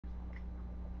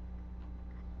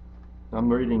I'm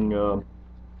reading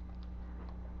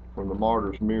from the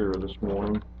Martyr's Mirror this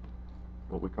morning,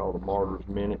 what we call the Martyr's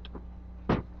Minute.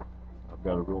 I've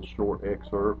got a real short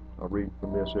excerpt. I read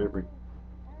from this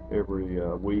every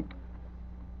week,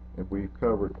 and we've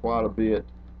covered quite a bit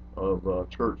of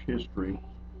church history.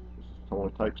 This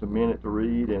only takes a minute to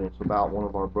read, and it's about one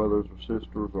of our brothers or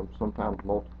sisters, or sometimes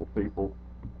multiple people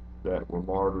that were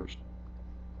martyrs.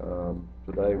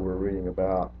 Today we're reading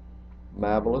about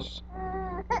Mabalus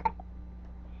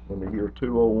in the year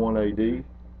 201 AD.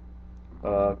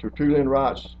 Tertullian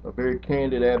writes a very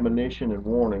candid admonition and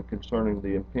warning concerning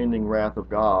the impending wrath of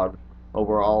God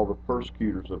over all the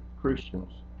persecutors of Christians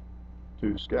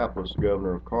to Scapus, the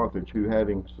governor of Carthage, who,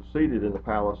 having succeeded in the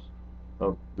palace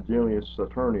of Vigilius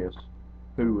Saturnius,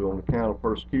 who on account of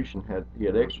persecution he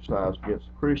had exercised against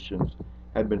the Christians,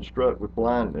 had been struck with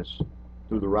blindness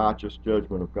through the righteous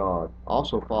judgment of God,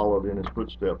 also followed in his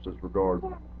footsteps as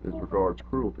regards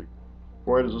cruelty.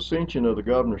 For at his ascension of the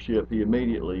governorship he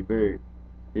immediately very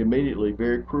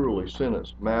cruelly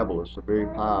sentenced Mabalus, a very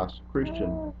pious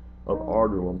Christian of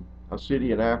Ardulim, a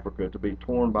city in Africa, to be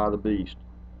torn by the beast,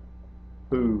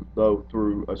 who, though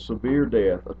through a severe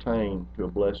death, attained to a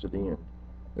blessed end.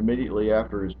 Immediately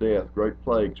after his death, great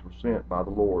plagues were sent by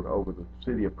the Lord over the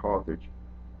city of Carthage,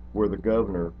 where the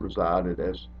governor resided,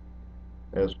 as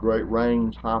great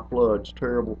rains, high floods,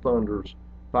 terrible thunders,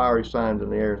 fiery signs in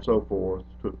the air, and so forth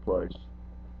took place.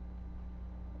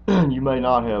 You may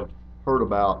not have heard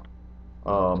about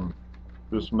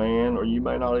this man, or you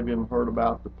may not have even heard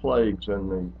about the plagues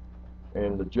and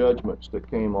the judgments that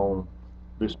came on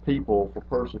this people for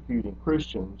persecuting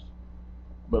Christians.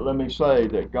 But let me say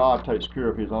that God takes care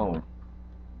of his own.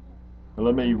 And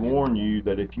let me warn you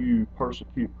that if you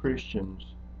persecute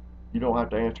Christians, you don't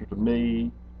have to answer to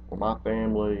me or my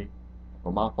family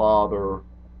or my father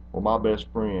or my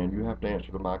best friend. You have to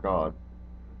answer to my God.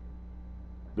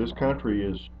 This country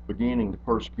is beginning to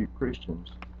persecute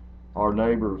Christians. Our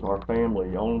neighbors, our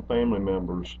own family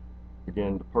members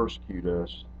begin to persecute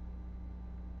us.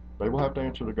 They will have to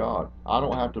answer to God. I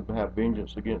don't have to have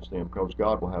vengeance against them, because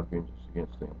God will have vengeance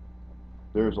against them.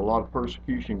 There's a lot of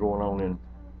persecution going on in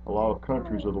a lot of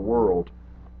countries of the world,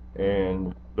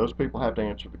 and those people have to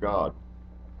answer to God.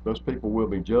 Those people will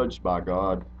be judged by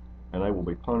God, and they will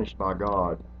be punished by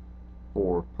God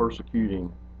for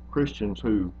persecuting Christians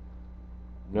who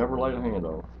never laid a hand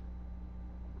on them,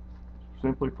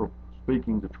 simply for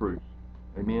speaking the truth.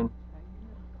 Amen?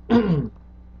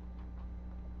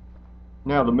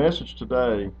 Now, the message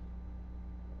today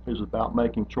is about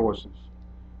making choices.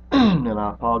 And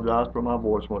I apologize for my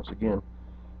voice once again.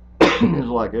 It's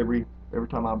like every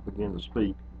time I begin to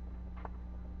speak,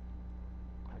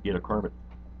 I get a Kermit.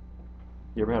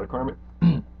 You ever had a Kermit?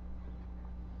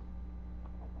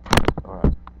 All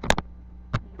right.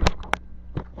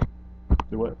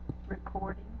 Do what?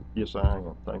 Recording. Yes, I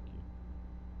am. Thank you.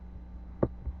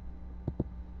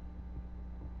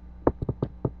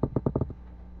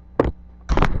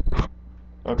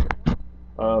 Okay.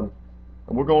 And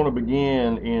we're going to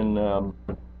begin in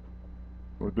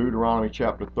Deuteronomy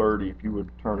chapter 30. If you would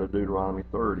turn to Deuteronomy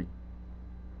 30.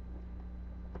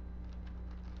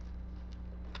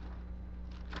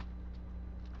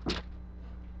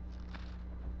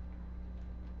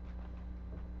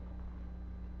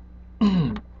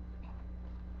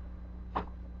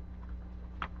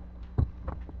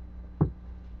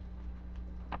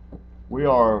 We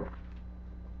are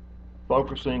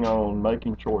focusing on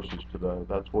making choices today.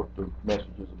 That's what the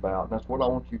message is about. And that's what I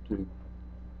want you to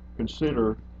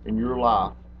consider in your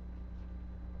life.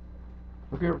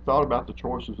 Have you ever thought about the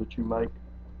choices that you make?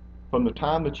 From the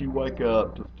time that you wake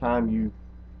up to the time you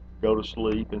go to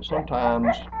sleep, and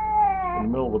sometimes in the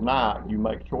middle of the night you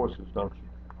make choices, don't you?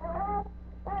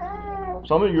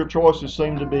 Some of your choices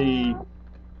seem to be,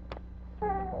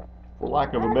 for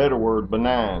lack of a better word,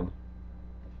 benign.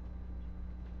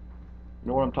 You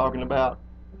know what I'm talking about?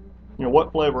 You know,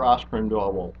 what flavor ice cream do I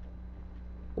want?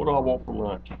 What do I want for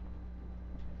lunch?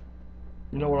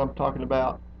 You know what I'm talking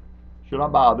about? Should I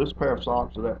buy this pair of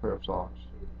socks or that pair of socks?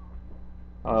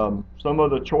 Some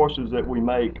of the choices that we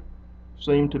make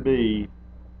seem to be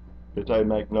that they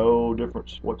make no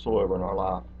difference whatsoever in our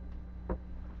life.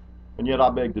 And yet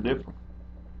I beg to differ.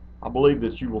 I believe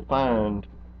that you will find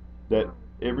that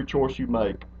every choice you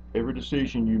make, every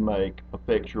decision you make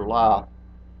affects your life,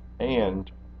 and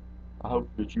I hope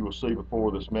that you will see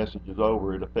before this message is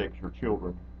over, it affects your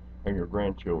children and your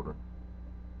grandchildren.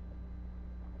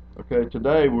 Okay,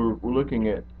 today we're looking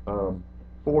at 4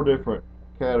 different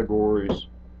categories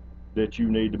that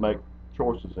you need to make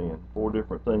choices in, 4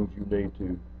 different things you need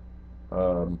to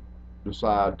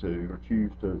decide to or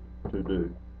choose to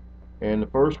do. And the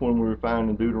first one we find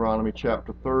in Deuteronomy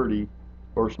chapter 30,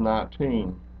 verse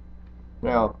 19.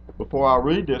 Now, before I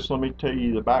read this, let me tell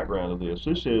you the background of this.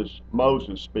 This is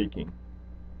Moses speaking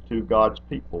to God's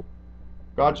people.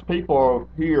 God's people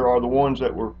here are the ones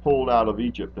that were pulled out of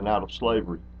Egypt and out of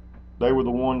slavery. They were the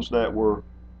ones that were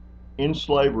in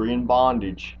slavery, in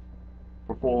bondage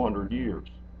for 400 years.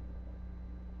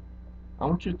 I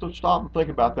want you to stop and think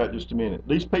about that just a minute.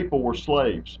 These people were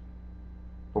slaves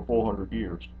for 400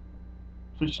 years.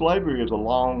 See, slavery is a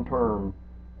long-term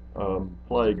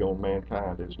plague on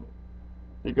mankind, isn't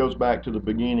it? It goes back to the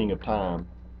beginning of time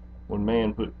when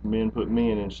men put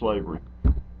men in slavery,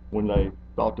 when they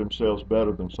thought themselves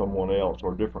better than someone else,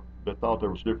 or different. They thought there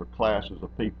was different classes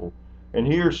of people. And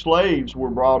here slaves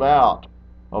were brought out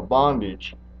of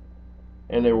bondage,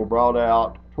 and they were brought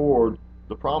out toward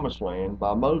the promised land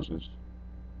by Moses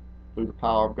through the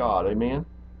power of God. Amen?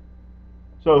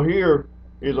 So here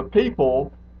is a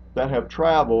people that have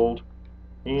traveled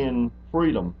in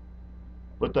freedom,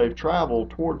 but they've traveled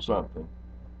toward something.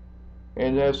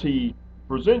 And as he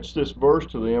presents this verse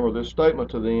to them, or this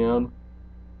statement to them,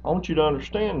 I want you to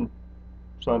understand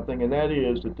something, and that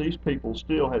is that these people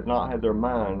still had not had their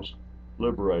minds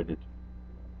liberated.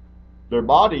 Their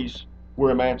bodies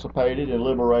were emancipated and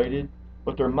liberated,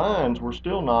 but their minds were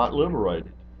still not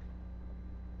liberated.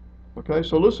 Okay,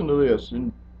 so listen to this.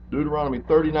 In Deuteronomy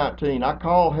 30:19, I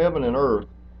call heaven and earth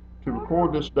to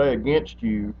record this day against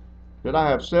you, that I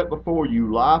have set before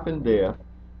you life and death,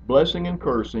 blessing and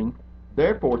cursing.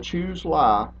 Therefore choose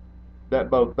life, that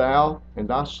both thou and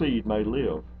thy seed may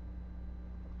live.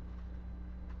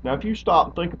 Now, if you stop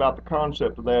and think about the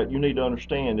concept of that, you need to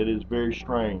understand it is very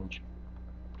strange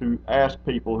to ask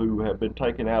people who have been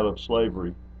taken out of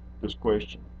slavery this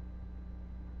question.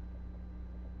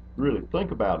 Really,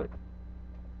 think about it.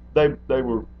 They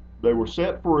were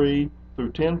set free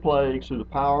through 10 plagues, through the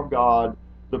power of God.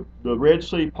 The Red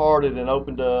Sea parted and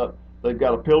opened up. They've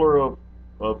got a pillar of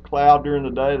cloud during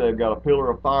the day. They've got a pillar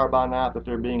of fire by night that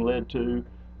they're being led to.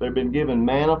 They've been given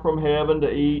manna from heaven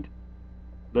to eat.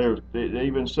 It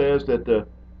even says that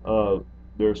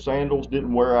their sandals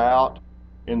didn't wear out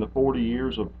in the 40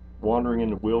 years of wandering in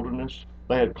the wilderness.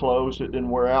 They had clothes that didn't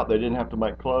wear out. They didn't have to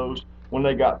make clothes. When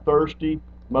they got thirsty,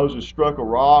 Moses struck a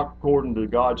rock according to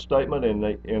God's statement,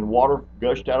 and water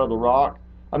gushed out of the rock.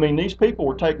 I mean, these people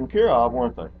were taken care of,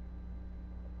 weren't they?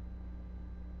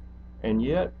 And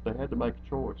yet, they had to make a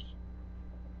choice.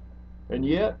 And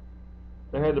yet,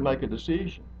 they had to make a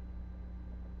decision.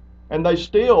 And they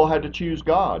still had to choose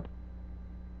God.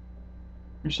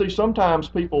 You see, sometimes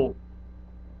people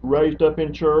raised up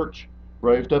in church,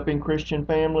 raised up in Christian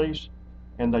families,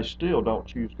 and they still don't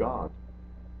choose God.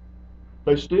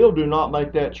 They still do not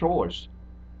make that choice.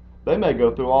 They may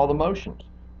go through all the motions.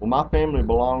 Well, my family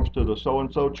belongs to the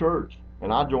so-and-so church,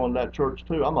 and I joined that church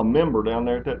too. I'm a member down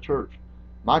there at that church.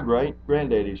 My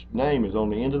great-granddaddy's name is on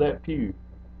the end of that pew.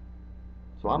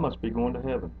 So I must be going to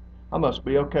heaven. I must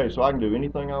be okay, so I can do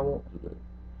anything I want to do.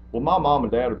 Well, my mom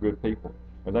and dad are good people,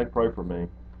 and they pray for me.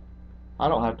 I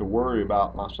don't have to worry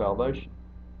about my salvation.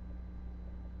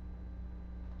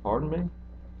 Pardon me?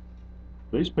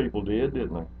 These people did,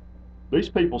 didn't they? These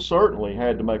people certainly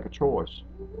had to make a choice.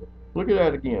 Look at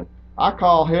that again. I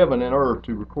call heaven and earth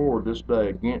to record this day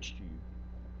against you.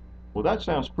 Well, that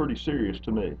sounds pretty serious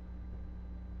to me.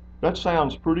 That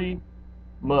sounds pretty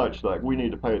much like we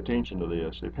need to pay attention to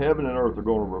this. If heaven and earth are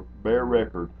going to bear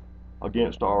record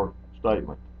against our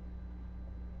statement,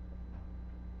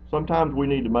 sometimes we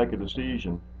need to make a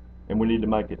decision, and we need to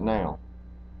make it now.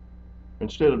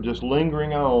 Instead of just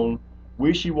lingering on,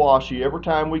 wishy-washy, every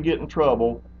time we get in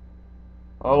trouble,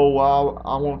 oh,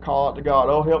 I want to call out to God.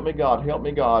 Oh, help me, God, help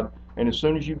me, God. And as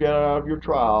soon as you get out of your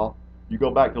trial, you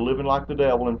go back to living like the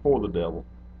devil and for the devil.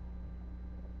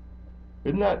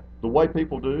 Isn't that the way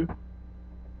people do?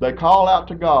 They call out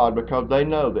to God because they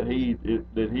know that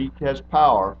He has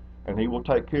power and He will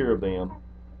take care of them.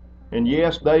 And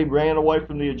yes, they ran away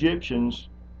from the Egyptians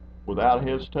without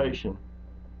hesitation,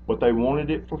 but they wanted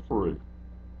it for free,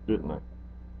 didn't they?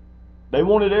 They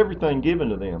wanted everything given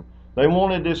to them. They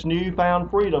wanted this newfound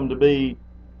freedom to be,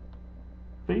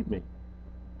 feed me,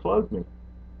 clothe me.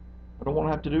 I don't want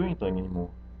to have to do anything anymore.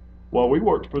 Well, we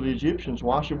worked for the Egyptians.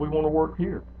 Why should we want to work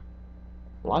here?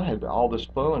 Well, I had all this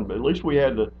fun, but at least we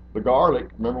had the garlic.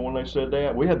 Remember when they said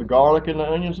that? We had the garlic and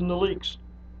the onions and the leeks.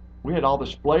 We had all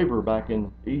this flavor back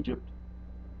in Egypt.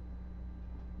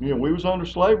 You know, we was under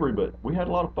slavery, but we had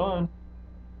a lot of fun.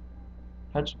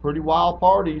 Had some pretty wild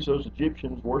parties, those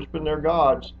Egyptians worshiping their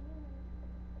gods.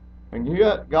 And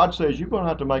yet, God says, you're going to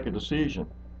have to make a decision.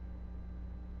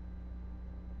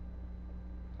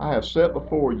 I have set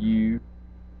before you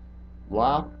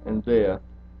life and death,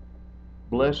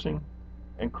 blessing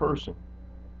and cursing.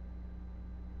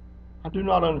 I do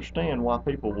not understand why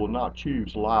people will not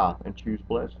choose life and choose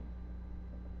blessing.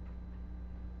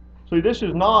 See, this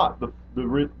is not the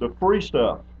free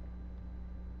stuff.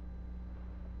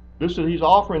 This that he's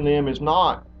offering them is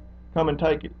not come and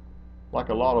take it, like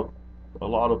a lot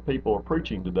of people are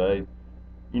preaching today.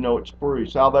 You know, it's free.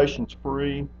 Salvation's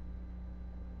free.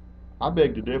 I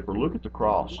beg to differ. Look at the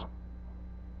cross.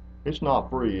 It's not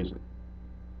free, is it?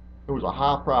 There was a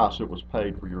high price that was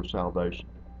paid for your salvation.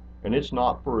 And it's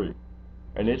not free.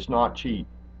 And it's not cheap.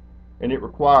 And it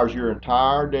requires your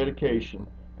entire dedication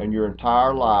and your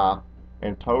entire life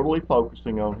and totally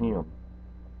focusing on Him.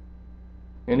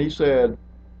 And he said,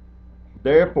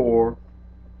 therefore,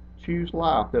 choose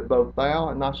life, that both thou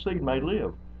and thy seed may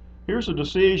live. Here's a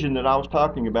decision that I was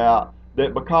talking about,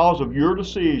 that because of your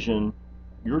decision,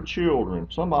 your children,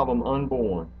 some of them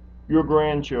unborn, your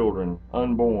grandchildren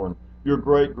unborn, your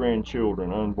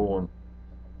great-grandchildren unborn,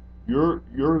 your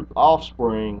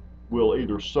offspring will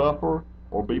either suffer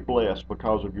or be blessed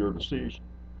because of your decision.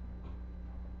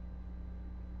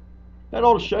 That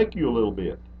ought to shake you a little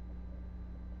bit.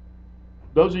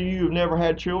 Those of you who've never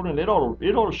had children, it ought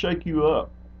to shake you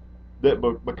up that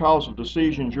because of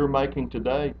decisions you're making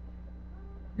today,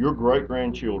 your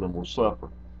great-grandchildren will suffer.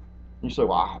 You say,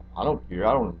 well, I don't care.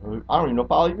 I don't even know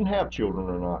if I'll even have children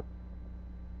or not.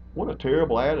 What a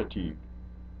terrible attitude.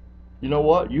 You know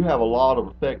what? You have a lot of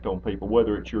effect on people,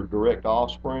 whether it's your direct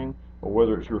offspring, or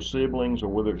whether it's your siblings, or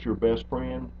whether it's your best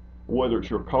friend, or whether it's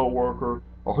your co-worker,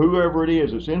 or whoever it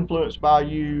is that's influenced by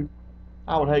you.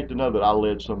 I would hate to know that I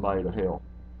led somebody to hell.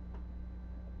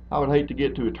 I would hate to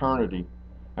get to eternity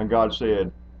and God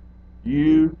said,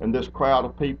 you and this crowd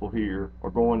of people here are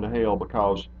going to hell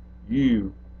because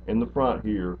you in the front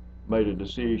here made a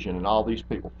decision and all these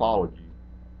people followed you.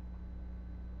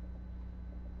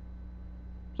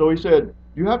 So he said,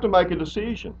 you have to make a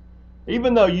decision.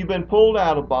 Even though you've been pulled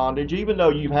out of bondage, even though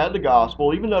you've had the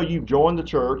gospel, even though you've joined the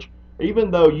church,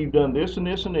 even though you've done this and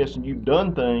this and this and you've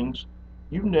done things,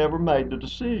 you've never made the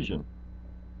decision.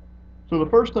 So the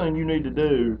first thing you need to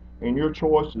do in your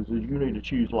choices is you need to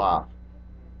choose life.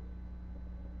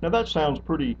 Now that sounds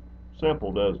pretty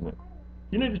simple, doesn't it?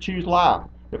 You need to choose life.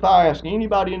 If I ask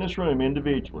anybody in this room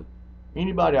individually,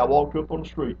 anybody I walked up on the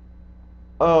street,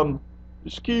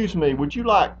 excuse me, would you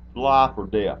like life or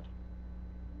death?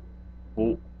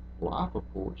 Well, life, of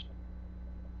course.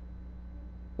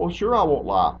 Well, sure, I want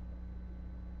life.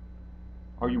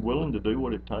 Are you willing to do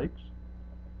what it takes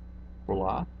for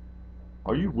life?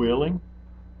 Are you willing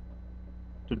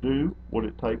to do what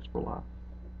it takes for life?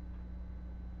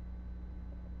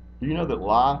 Do you know that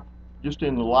life, just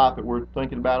in the life that we're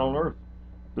thinking about on earth,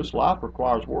 this life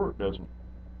requires work, doesn't it?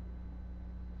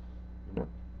 You know,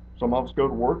 some of us go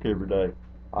to work every day.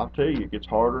 I'll tell you, it gets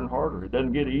harder and harder. It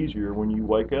doesn't get easier when you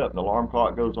wake up and the alarm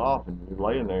clock goes off and you're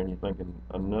laying there and you're thinking,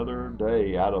 another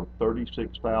day out of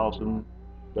 36,000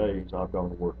 days I've gone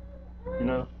to work. You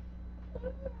know,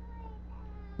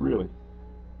 really,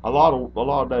 a lot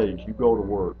of days you go to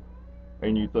work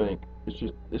and you think,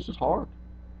 this is hard.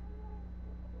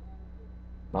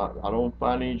 I don't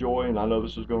find any joy, and I know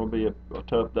this is going to be a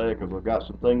tough day because I've got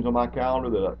some things on my calendar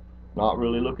that I'm not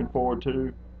really looking forward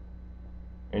to,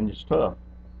 and it's tough.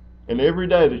 And every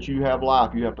day that you have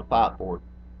life, you have to fight for it.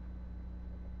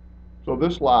 So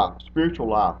this life, spiritual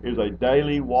life, is a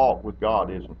daily walk with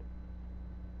God, isn't it?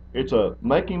 It's a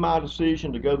making my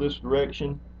decision to go this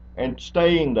direction and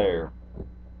staying there.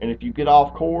 And if you get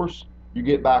off course, you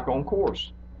get back on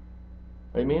course.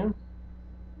 Amen?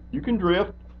 You can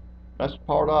drift. That's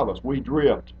part of us. We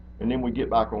drift, and then we get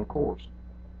back on course.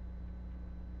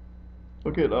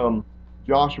 Look at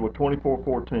Joshua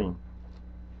 24:14.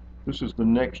 This is the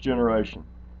next generation.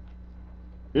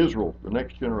 Israel, the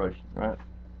next generation, right?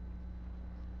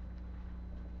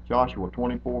 Joshua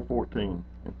 24:14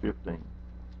 and 15.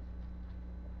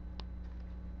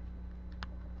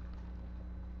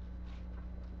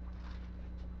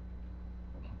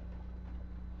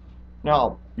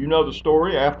 Now, you know the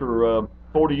story. After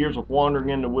 40 years of wandering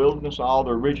in the wilderness, all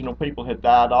the original people had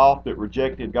died off that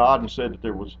rejected God and said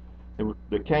that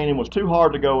that Canaan was too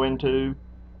hard to go into.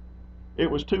 It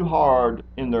was too hard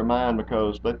in their mind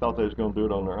because they thought they was going to do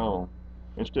it on their own,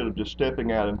 instead of just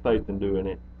stepping out in faith and doing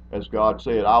it. As God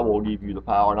said, I will give you the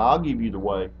power and I'll give you the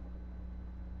way.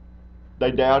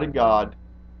 They doubted God.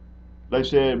 They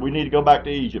said, we need to go back to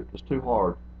Egypt. It's too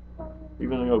hard.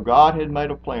 Even though God had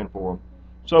made a plan for them.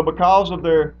 So because of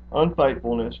their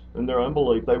unfaithfulness and their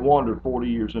unbelief, they wandered 40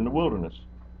 years in the wilderness.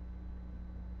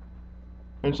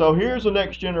 And so here's the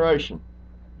next generation.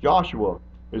 Joshua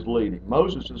is leading.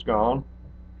 Moses is gone.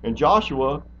 And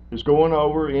Joshua is going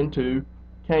over into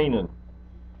Canaan.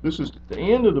 This is the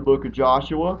end of the book of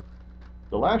Joshua,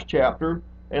 the last chapter,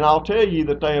 and I'll tell you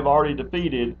that they have already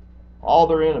defeated all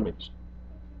their enemies.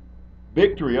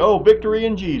 Victory, oh, victory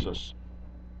in Jesus,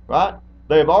 right?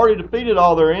 They have already defeated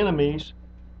all their enemies,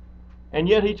 and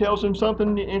yet he tells them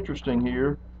something interesting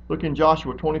here. Look in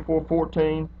Joshua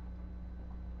 24:14.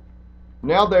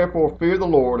 Now therefore fear the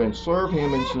Lord, and serve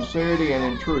him in sincerity and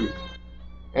in truth,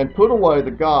 and put away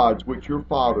the gods which your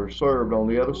fathers served on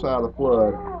the other side of the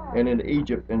flood and in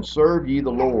Egypt, and serve ye the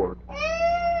Lord.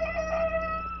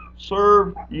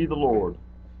 Serve ye the Lord.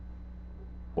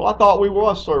 Well, I thought we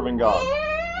was serving God.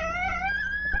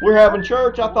 We're having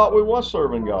church. I thought we was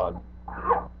serving God.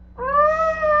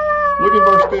 Look at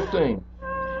verse 15.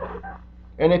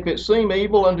 And if it seem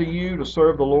evil unto you to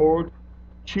serve the Lord,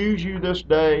 choose you this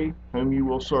day whom you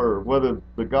will serve, whether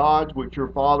the gods which your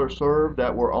fathers served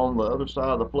that were on the other side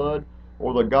of the flood,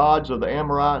 or the gods of the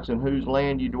Amorites in whose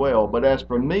land you dwell. But as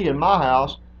for me and my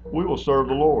house, we will serve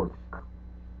the Lord.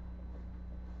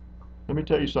 Let me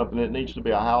tell you something. It needs to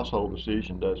be a household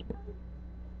decision, doesn't it?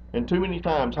 And too many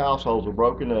times households are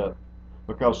broken up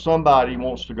because somebody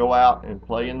wants to go out and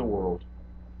play in the world.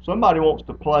 Somebody wants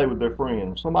to play with their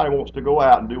friends. Somebody wants to go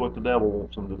out and do what the devil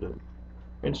wants them to do,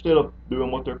 instead of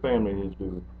doing what their family is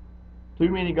doing. Too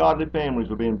many godly families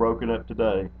are being broken up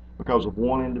today because of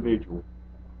one individual.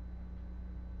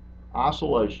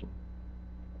 Isolation.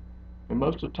 And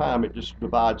most of the time it just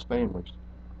divides families.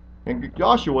 And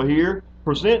Joshua here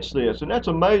presents this, and that's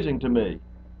amazing to me.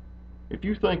 If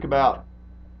you think about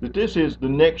that, this is the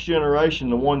next generation,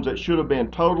 the ones that should have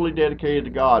been totally dedicated to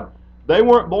God. They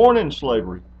weren't born in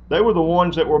slavery. They were the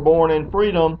ones that were born in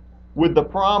freedom with the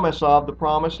promise of the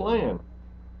promised land,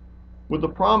 with the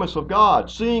promise of God,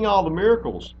 seeing all the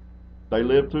miracles. They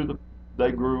lived through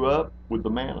they grew up with the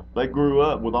manna. They grew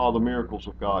up with all the miracles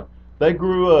of God. They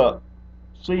grew up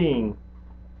seeing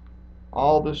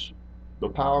all this, the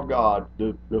power of God,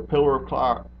 the pillar of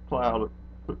cloud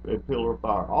and pillar of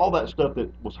fire, all that stuff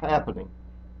that was happening.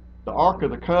 The Ark of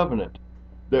the Covenant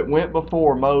that went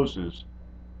before Moses,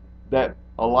 that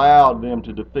allowed them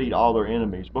to defeat all their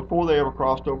enemies before they ever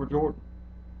crossed over Jordan.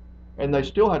 And they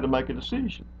still had to make a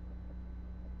decision.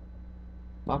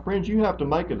 My friends, you have to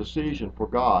make a decision for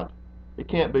God. It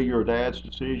can't be your dad's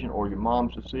decision or your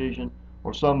mom's decision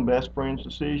or some best friend's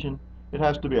decision. It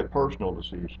has to be a personal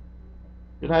decision.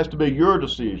 It has to be your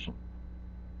decision.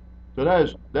 So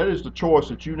that is the choice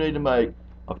that you need to make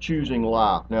of choosing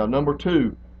life. Now, number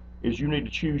 2 is you need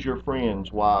to choose your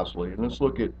friends wisely. And let's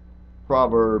look at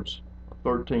Proverbs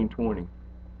 13:20.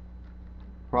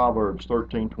 Proverbs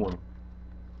 13:20.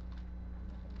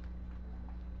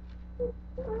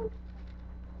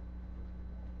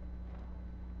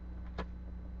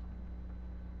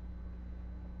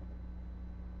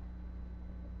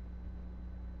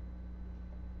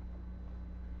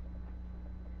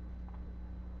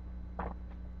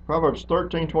 Proverbs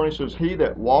 13:20 says, He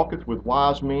that walketh with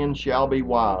wise men shall be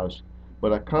wise,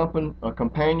 but a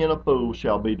companion of fools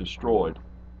shall be destroyed.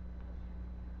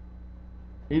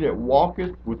 He that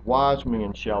walketh with wise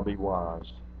men shall be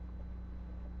wise.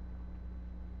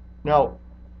 Now,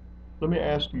 let me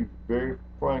ask you very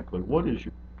frankly, what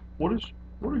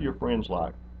are your friends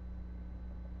like?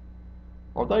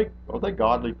 Are they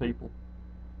godly people?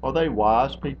 Are they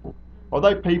wise people? Are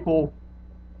they people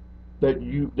that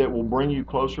will bring you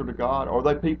closer to God? Or are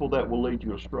they people that will lead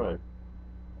you astray?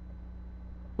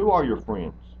 Who are your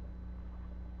friends?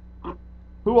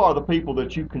 Who are the people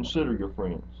that you consider your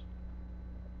friends?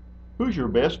 Who's your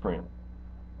best friend?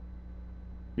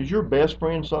 Is your best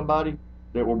friend somebody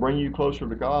that will bring you closer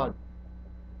to God?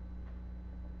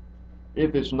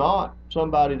 If it's not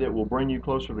somebody that will bring you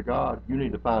closer to God, you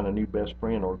need to find a new best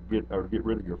friend or get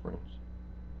rid of your friends.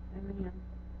 Amen.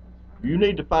 You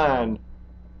need to find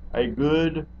a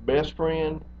good best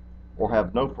friend or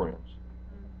have no friends.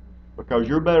 Because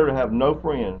you're better to have no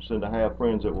friends than to have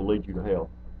friends that will lead you to hell.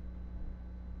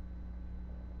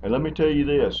 And let me tell you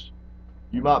this,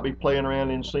 you might be playing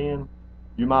around in sin.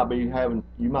 You might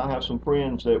have some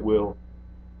friends that will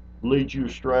lead you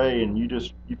astray, and you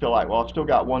feel like, well, I've still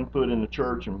got one foot in the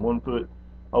church and one foot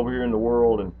over here in the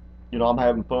world, and I'm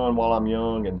having fun while I'm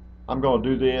young, and I'm going to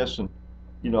do this, and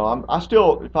I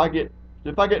still, if I get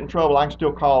in trouble, I can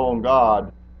still call on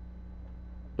God.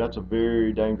 That's a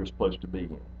very dangerous place to be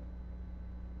in.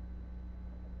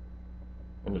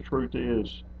 And the truth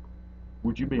is,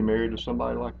 would you be married to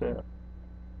somebody like that?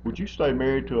 Would you stay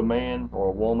married to a man or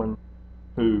a woman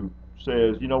who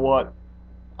says, you know what,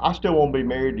 I still want to be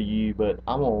married to you, but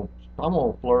I'm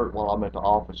gonna flirt while I'm at the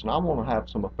office, and I want to have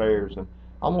some affairs, and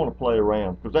I want to play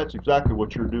around, because that's exactly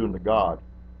what you're doing to God.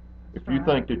 If you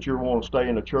think that you want to stay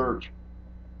in the church,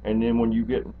 and then when you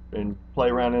get and play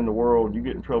around in the world, you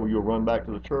get in trouble, you'll run back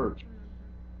to the church.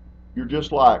 You're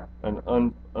just like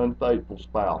an unfaithful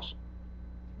spouse.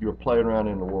 You're playing around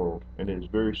in the world, and it is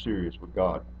very serious with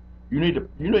God. You need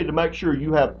to make sure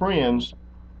you have friends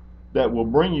that will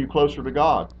bring you closer to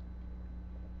God.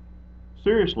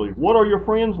 Seriously, what are your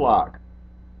friends like?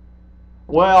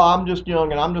 Well, I'm just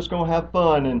young and I'm just going to have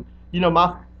fun, and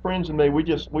my friends and me, we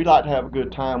like to have a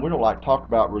good time. We don't like to talk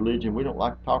about religion. We don't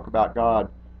like to talk about God.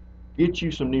 Get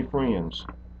you some new friends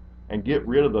and get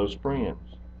rid of those friends.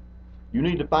 You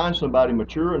need to find somebody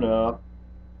mature enough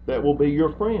that will be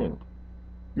your friend,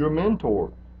 your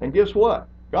mentor. And guess what?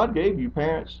 God gave you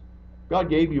parents. God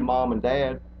gave you mom and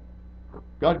dad.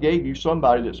 God gave you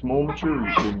somebody that's more mature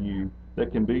than you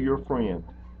that can be your friend.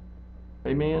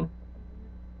 Amen?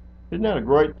 Isn't that a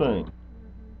great thing?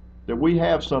 That we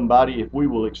have somebody if we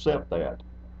will accept that.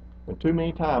 And too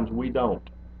many times we don't.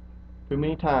 Too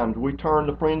many times we turn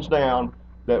the friends down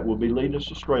that will be leading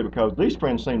us astray because these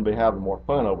friends seem to be having more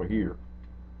fun over here.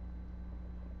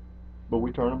 But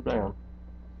we turn them down.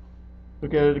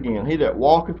 Look at it again. He that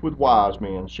walketh with wise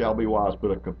men shall be wise,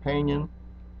 but a companion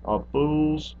of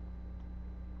fools,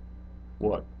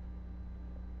 what?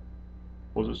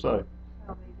 What does it say?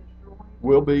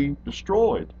 Will be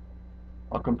destroyed.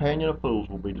 A companion of fools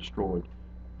will be destroyed.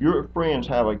 Your friends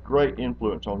have a great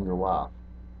influence on your life.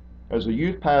 As a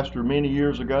youth pastor many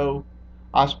years ago,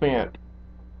 I spent,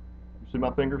 you see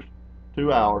my fingers?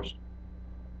 2 hours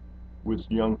with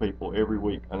young people every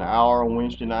week. An hour on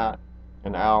Wednesday night,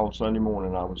 an hour on Sunday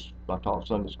morning. I taught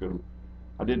Sunday school.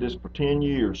 I did this for 10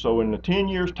 years. So in the 10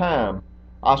 years time,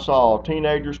 I saw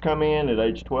teenagers come in at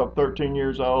age 12, 13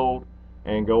 years old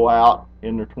and go out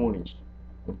in their 20s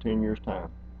in 10 years time.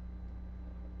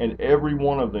 And every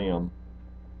one of them,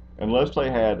 unless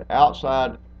they had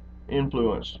outside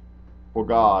influence for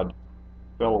God,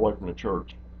 fell away from the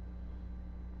church.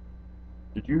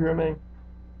 Did you hear me?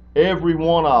 Every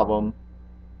one of them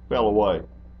fell away.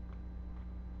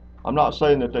 I'm not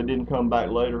saying that they didn't come back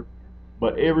later,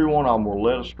 but every one of them were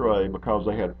led astray because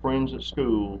they had friends at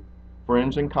school,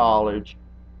 friends in college,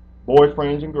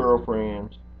 boyfriends and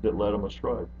girlfriends that led them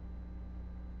astray.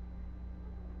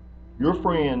 Your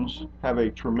friends have a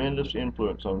tremendous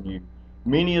influence on you.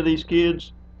 Many of these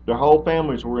kids, their whole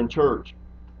families were in church.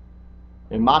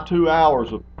 And my 2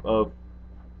 hours of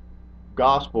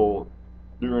gospel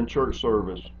during church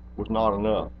service was not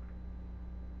enough.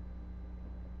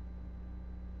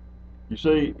 You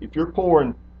see, if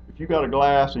you got a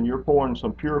glass and you're pouring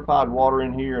some purified water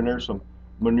in here and there's some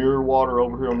manure water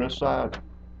over here on this side,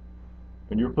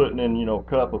 and you're putting in, a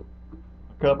cup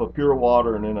of pure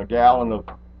water and then a gallon of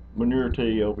manure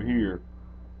tea over here,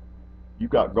 you've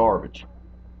got garbage.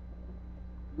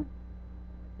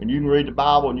 And you can read the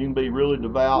Bible and you can be really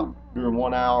devout during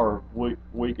 1 hour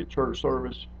week at church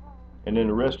service, and then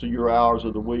the rest of your hours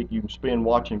of the week you can spend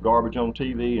watching garbage on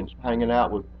TV and hanging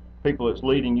out with people that's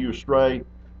leading you astray,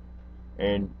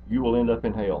 and you will end up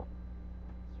in hell.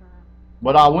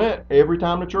 But I went every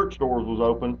time the church doors was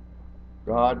open.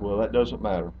 God, well, that doesn't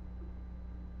matter.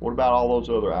 What about all those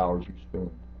other hours you spend?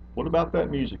 What about that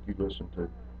music you listen to?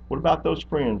 What about those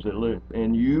friends that live?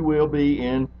 And you will be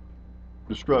in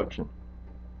destruction.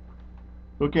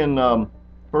 Look in 1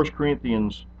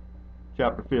 Corinthians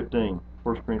chapter 15.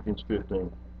 1 Corinthians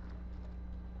 15.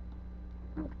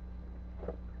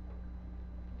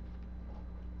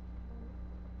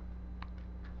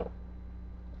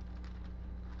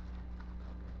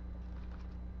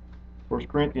 First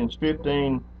Corinthians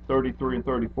 15, 33 and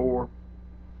 34.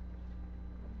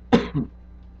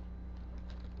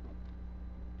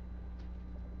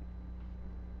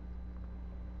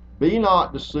 Be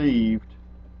not deceived.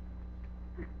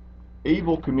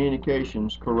 Evil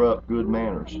communications corrupt good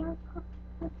manners.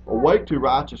 Awake to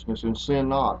righteousness and sin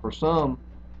not, for some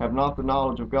have not the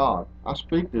knowledge of God. I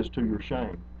speak this to your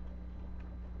shame.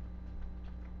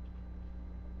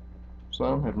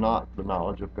 Some have not the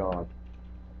knowledge of God.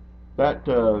 That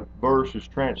verse is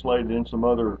translated in some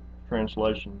other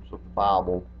translations of the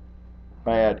Bible.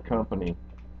 Bad company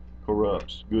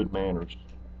corrupts good manners.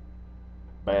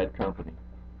 Bad company.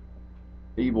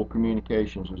 Evil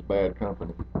communications is bad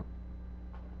company.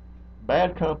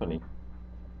 Bad company.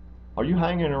 Are you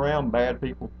hanging around bad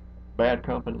people? Bad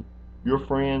company? Your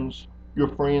friends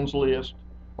list,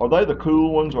 are they the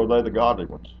cool ones or are they the godly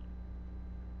ones?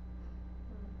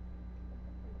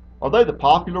 Are they the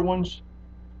popular ones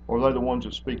or are they the ones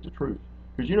that speak the truth?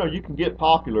 Because you can get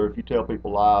popular if you tell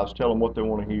people lies, tell them what they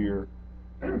want to hear,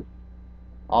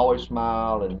 always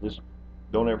smile and just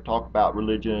don't ever talk about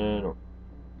religion or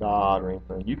God or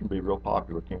anything. You can be real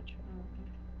popular, can't you?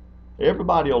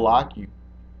 Everybody will like you.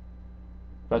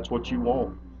 That's what you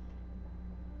want.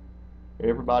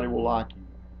 Everybody will like you.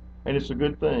 And it's a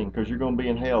good thing, because you're going to be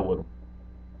in hell with them.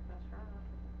 That's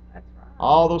right. That's right.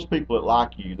 All those people that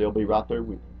like you, they'll be right there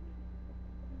with you.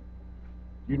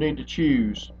 You need to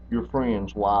choose your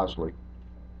friends wisely.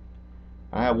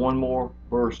 I have one more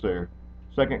verse there.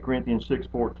 2 Corinthians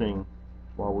 6:14.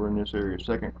 While we're in this area,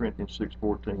 2 Corinthians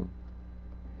 6:14.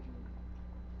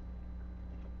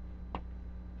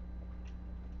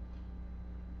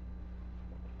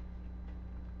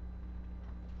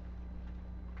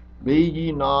 Be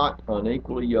ye not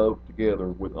unequally yoked together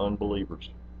with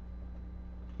unbelievers.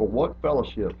 For what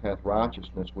fellowship hath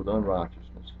righteousness with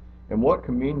unrighteousness? And what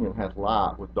communion hath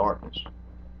light with darkness?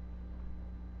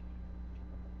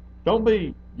 Don't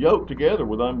be yoked together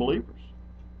with unbelievers.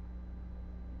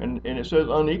 And it says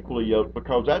unequally yoked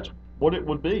because that's what it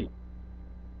would be.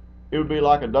 It would be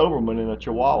like a Doberman and a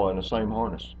Chihuahua in the same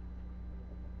harness.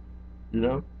 You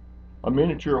know, a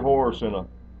miniature horse and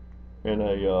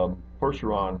a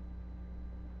Percheron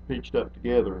pitched up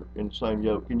together in the same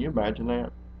yoke. Can you imagine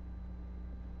that?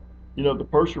 You know, the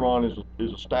Percheron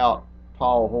is a stout,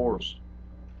 tall horse.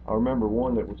 I remember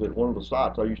one that was at one of the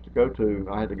sites I used to go to.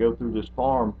 I had to go through this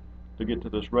farm to get to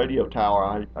this radio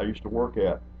tower I used to work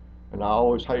at. And I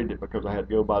always hated it because I had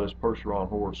to go by this Percheron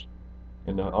horse.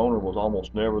 And the owner was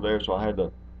almost never there, so I had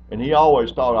to, and he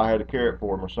always thought I had to care it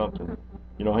for him or something.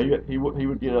 You know, he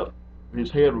would get up,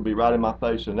 his head would be right in my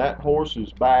face, and that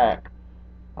horse's back,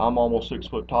 I'm almost 6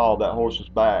 foot tall, that horse's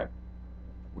back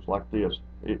was like this.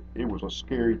 It was a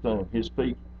scary thing. His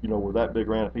feet, you know, were that big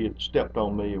around. If he had stepped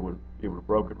on me, it would have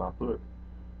broken my foot.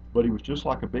 But he was just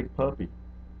like a big puppy.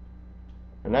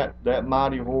 And that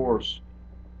mighty horse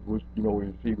was, you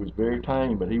know, he was very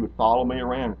tame, but he would follow me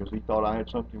around because he thought I had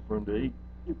something for him to eat.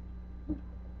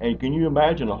 And can you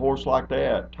imagine a horse like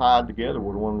that tied together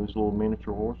with one of these little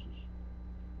miniature horses?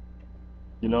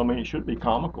 You know, I mean, it should be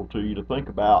comical to you to think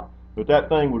about, but that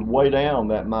thing would weigh down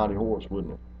that mighty horse,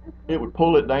 wouldn't it? It would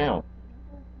pull it down.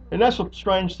 And that's a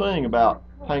strange thing about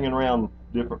hanging around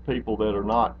different people that are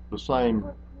not the same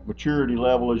maturity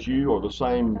level as you or the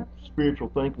same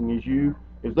spiritual thinking as you,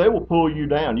 is they will pull you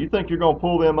down. You think you're going to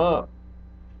pull them up,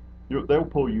 they'll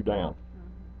pull you down.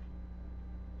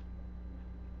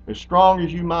 As strong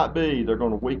as you might be, they're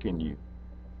going to weaken you.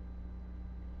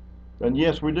 And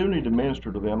yes, we do need to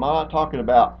minister to them. I'm not talking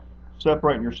about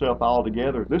separating yourself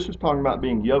altogether. This is talking about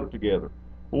being yoked together.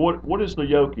 Well, what is the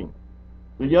yoking?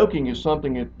 The yoking is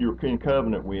something that you're in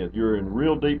covenant with. You're in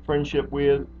real deep friendship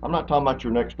with. I'm not talking about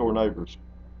your next door neighbors.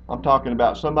 I'm talking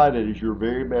about somebody that is your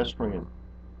very best friend.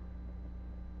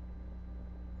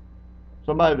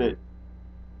 Somebody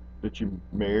that you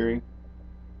marry.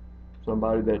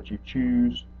 Somebody that you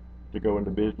choose to go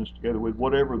into business together with.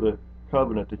 Whatever the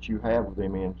covenant that you have with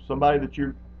them in. Somebody that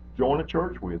you join a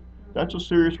church with. That's a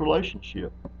serious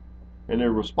relationship. And there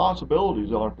are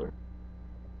responsibilities, aren't there?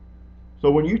 So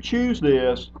when you choose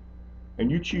this, and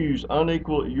you choose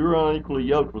you're unequally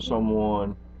yoked with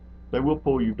someone, they will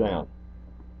pull you down.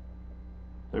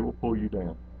 They will pull you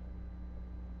down.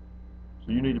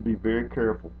 So you need to be very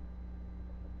careful.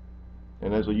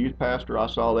 And as a youth pastor, I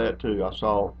saw that too. I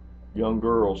saw young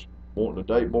girls wanting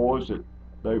to date boys that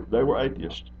they were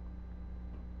atheists.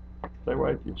 They were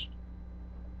atheists.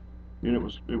 And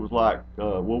it was like,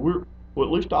 well,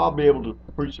 at least I'll be able to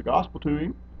preach the gospel to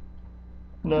him.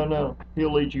 No,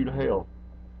 he'll lead you to hell.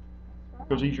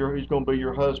 Because he's going to be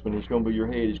your husband, he's going to be your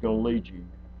head, he's going to lead you,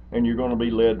 and you're going to be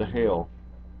led to hell.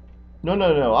 No.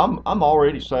 I'm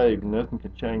already saved, and nothing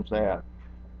can change that.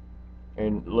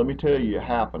 And let me tell you, it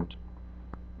happened.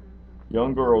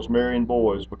 Young girls marrying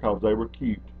boys because they were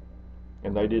cute,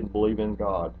 and they didn't believe in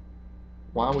God.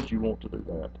 Why would you want to do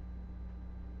that?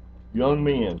 Young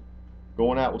men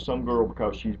going out with some girl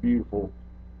because she's beautiful,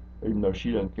 even though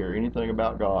she doesn't care anything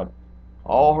about God.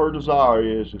 All her desire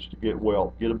is to get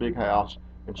wealth, get a big house,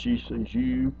 and she sees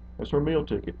you as her meal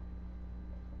ticket.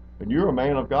 And you're a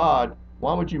man of God,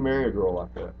 why would you marry a girl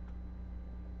like that?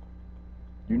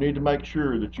 You need to make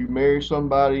sure that you marry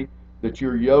somebody, that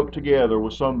you're yoked together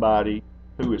with somebody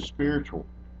who is spiritual,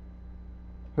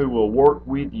 who will work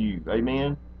with you.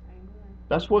 Amen?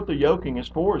 That's what the yoking is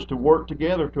for, is to work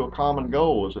together to a common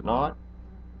goal, is it not?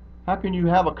 How can you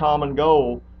have a common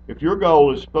goal if your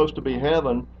goal is supposed to be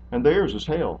heaven and theirs is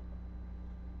hell?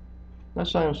 That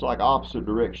sounds like opposite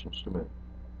directions to me.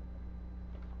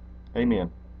 Amen.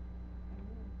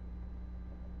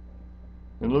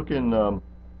 And look in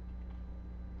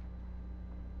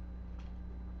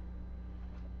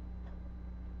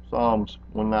Psalms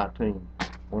 119,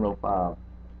 105.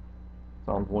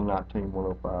 Psalms 119,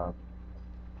 105.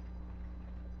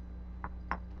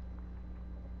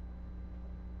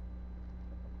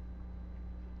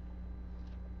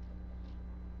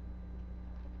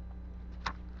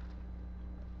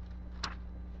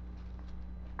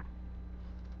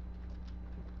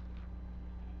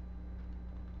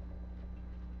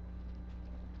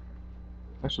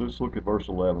 Let's look at verse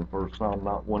 11 first, Psalm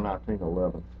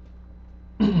 119:11.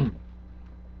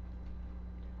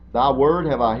 Thy word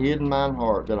have I hid in mine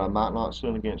heart, that I might not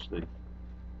sin against thee.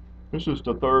 This is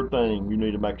the third thing you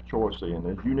need to make a choice in,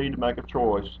 is you need to make a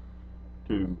choice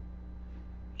to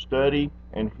study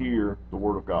and hear the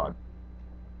Word of God.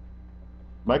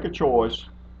 Make a choice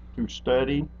to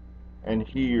study and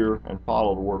hear and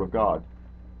follow the Word of God.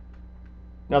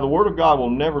 Now, the Word of God will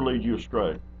never lead you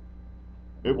astray.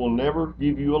 It will never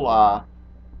give you a lie.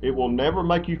 It will never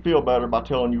make you feel better by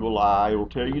telling you a lie. It will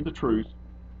tell you the truth.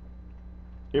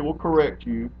 It will correct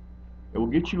you. It will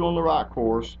get you on the right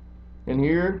course. And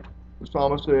here the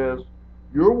psalmist says,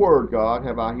 your word, God,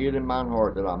 have I hid in mine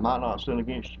heart, that I might not sin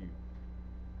against you.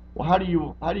 Well, how do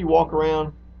you walk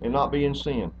around and not be in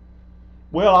sin?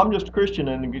 Well, I'm just a Christian,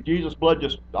 and Jesus' blood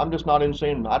I'm just not in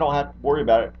sin. I don't have to worry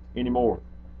about it anymore.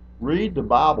 Read the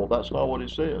Bible. That's not what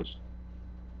it says.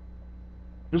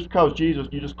 Just because Jesus,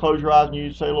 you just close your eyes and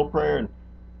you say a little prayer,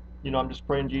 and I'm just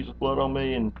praying Jesus' blood on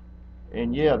me,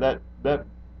 and yeah, that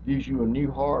gives you a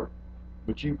new heart.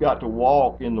 But you've got to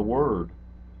walk in the Word.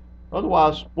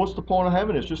 Otherwise, what's the point of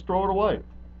having this? Just throw it away.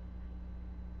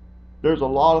 There's a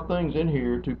lot of things in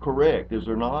here to correct, is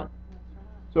there not?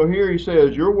 So here he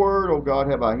says, your word, O God,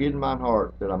 have I hid in mine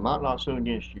heart, that I might not sin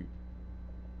against you.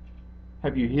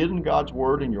 Have you hidden God's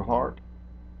word in your heart?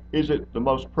 Is it the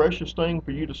most precious thing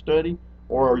for you to study,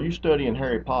 or are you studying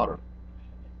Harry Potter?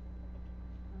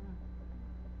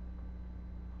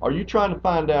 Are you trying to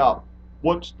find out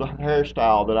what's the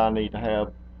hairstyle that I need to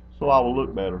have so I will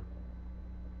look better?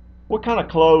 What kind of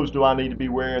clothes do I need to be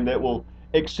wearing that will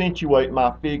accentuate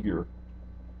my figure?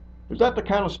 Is that the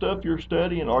kind of stuff you're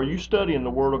studying? Or are you studying the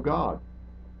Word of God?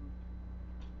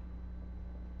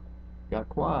 Got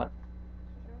quiet.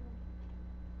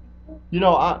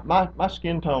 My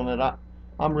skin tone, that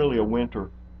I'm really a winter,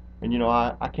 and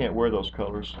I can't wear those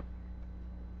colors.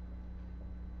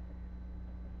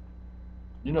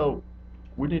 We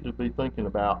need to be thinking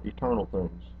about eternal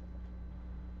things,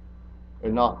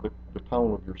 and not the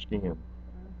tone of your skin,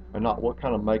 and not what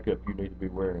kind of makeup you need to be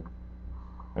wearing,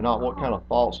 and not what kind of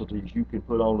falsities you can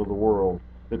put onto the world,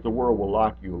 that the world will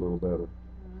like you a little better.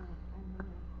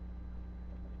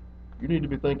 You need to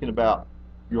be thinking about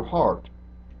your heart.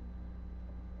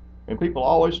 And people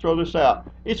always throw this out.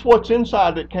 It's what's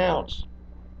inside that counts.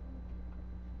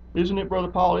 Isn't it, Brother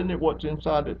Paul? Isn't it what's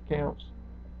inside that counts?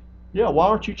 Yeah, why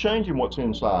aren't you changing what's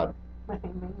inside?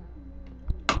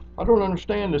 I don't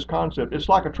understand this concept. It's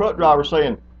like a truck driver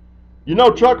saying,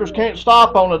 truckers can't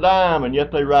stop on a dime, and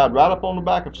yet they ride right up on the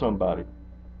back of somebody.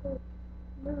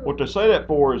 What they say that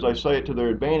for is they say it to their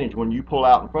advantage when you pull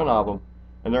out in front of them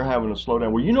and they're having to slow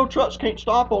down. Well, trucks can't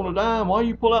stop on a dime. Why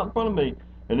you pull out in front of me?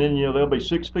 And then, they'll be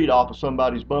 6 feet off of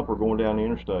somebody's bumper going down the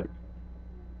interstate.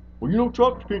 Well,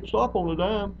 trucks can't stop on a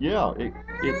dime. Yeah,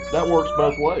 that works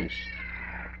both ways.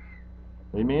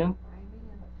 Amen?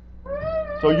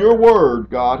 So your word,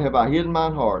 God, have I hid in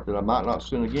mine heart, that I might not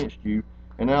sin against you.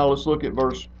 And now let's look at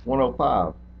verse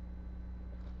 105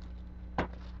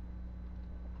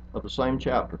 of the same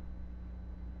chapter.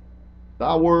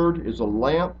 Thy word is a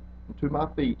lamp unto my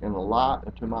feet and a light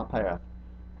unto my path.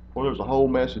 Well, there's a whole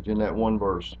message in that one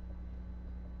verse.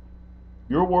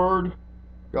 Your word,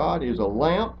 God, is a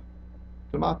lamp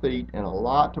to my feet and a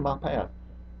light to my path.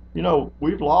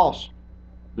 We've lost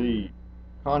the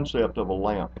concept of a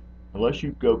lamp. Unless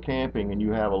you go camping and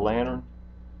you have a lantern,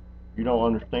 you don't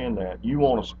understand that. You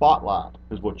want a spotlight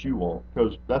is what you want,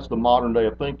 because that's the modern day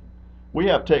of thinking. We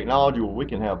have technology where we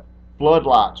can have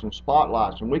floodlights and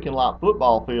spotlights, and we can light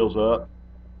football fields up,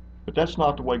 but that's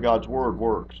not the way God's word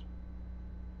works.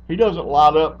 He doesn't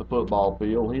light up the football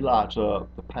field, he lights up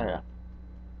the path.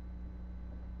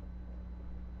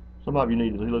 Some of you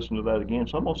need to listen to that again,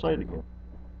 so I'm going to say it again.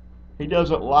 He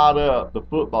doesn't light up the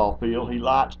football field, he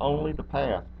lights only the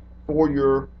path for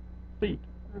your feet.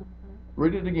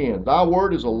 Read it again. Thy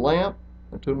word is a lamp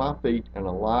unto my feet and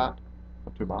a light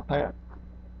unto my path.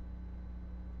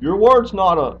 Your word's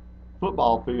not a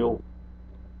football field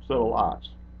set of lights.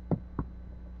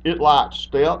 It lights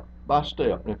step by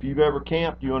step. And if you've ever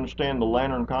camped, you understand the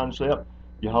lantern concept.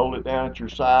 You hold it down at your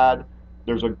side.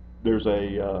 There's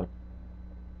a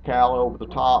cowl over the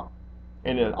top,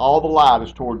 and then all the light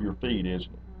is toward your feet,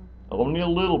 isn't it? Only a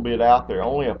little bit out there,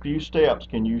 only a few steps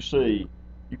can you see.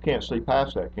 You can't see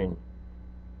past that, can you?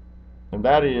 And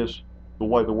that is the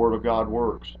way the Word of God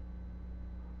works.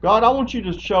 God, I want you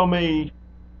to show me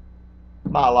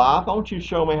my life. I want you to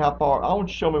show me how far. I want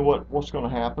you to show me what's going to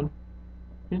happen.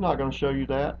 He's not going to show you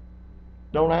that.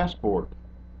 Don't ask for it.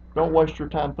 Don't waste your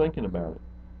time thinking about it.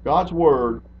 God's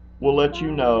Word will let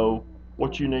you know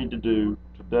what you need to do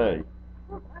today.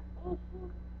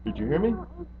 Did you hear me?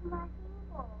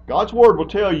 God's Word will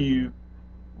tell you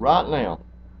right now,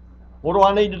 what do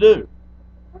I need to do?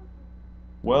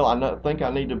 Well, think I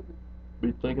need to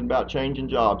be thinking about changing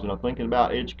jobs, and I'm thinking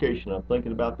about education, I'm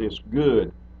thinking about this.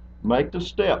 Good. Make the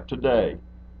step today,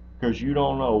 because you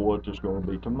don't know what there's going to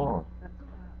be tomorrow. That's right.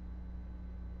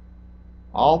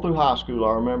 All through high school,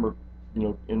 I remember,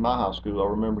 in my high school, I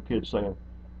remember kids saying,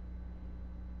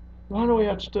 why do we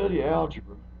have to study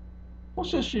algebra?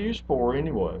 What's this used for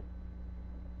anyway?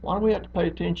 Why do we have to pay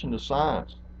attention to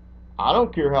science? I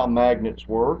don't care how magnets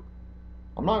work.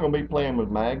 I'm not going to be playing with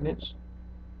magnets.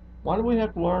 Why do we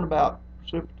have to learn about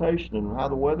precipitation and how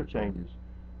the weather changes?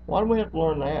 Why do we have to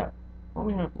learn that? Why do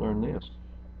we have to learn this?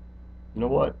 You know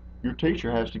what? Your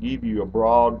teacher has to give you a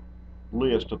broad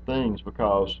list of things,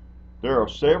 because there are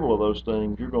several of those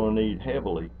things you're going to need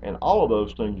heavily, and all of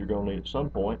those things you're going to need at some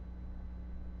point.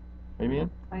 Amen?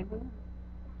 Amen.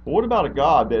 But what about a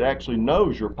God that actually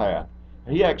knows your path?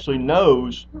 He actually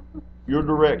knows your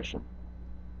direction.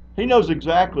 He knows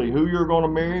exactly who you're going to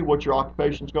marry, what your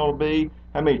occupation's going to be,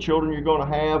 how many children you're going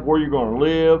to have, where you're going to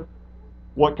live,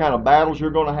 what kind of battles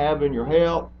you're going to have in your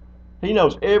health. He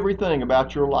knows everything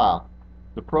about your life,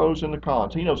 the pros and the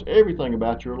cons. He knows everything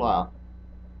about your life.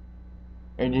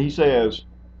 And he says,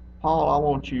 Paul, I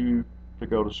want you to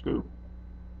go to school.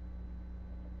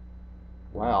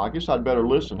 Wow, I guess I'd better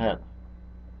listen, hadn't I?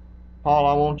 Paul,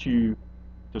 I want you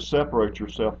to separate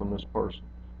yourself from this person.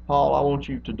 Paul, I want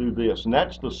you to do this. And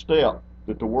that's the step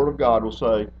that the Word of God will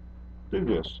say, do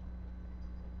this.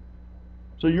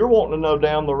 So you're wanting to know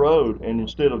down the road, and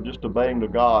instead of just obeying the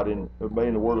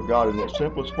Word of God in its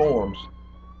simplest forms,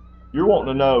 you're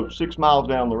wanting to know 6 miles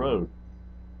down the road.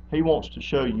 He wants to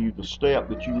show you the step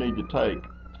that you need to take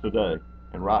today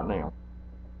and right now.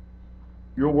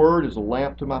 Your Word is a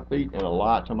lamp to my feet and a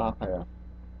light to my path.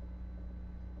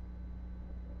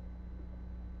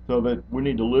 So that we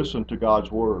need to listen to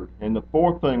God's Word. And the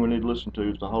fourth thing we need to listen to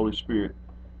is the Holy Spirit.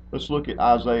 Let's look at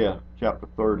Isaiah chapter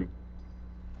 30.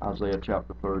 Isaiah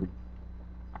chapter 30.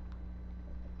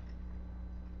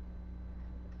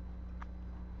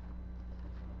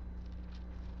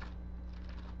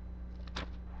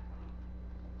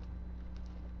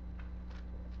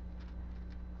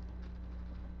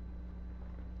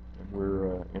 And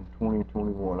we're in 20 and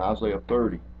 21. Isaiah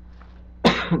 30,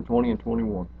 20 and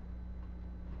 21.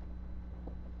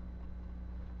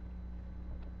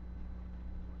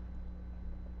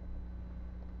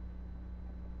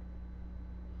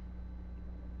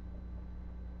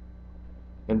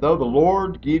 And though the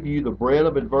Lord give you the bread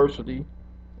of adversity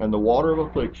and the water of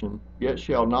affliction, yet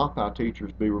shall not thy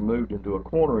teachers be removed into a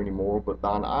corner any more, but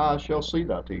thine eyes shall see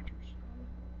thy teachers.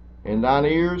 And thine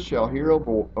ears shall hear a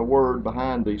word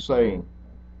behind thee, saying,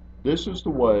 This is the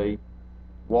way,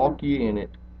 walk ye in it,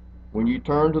 when you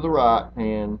turn to the right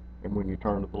hand and when you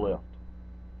turn to the left.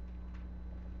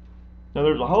 Now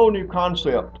there's a whole new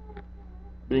concept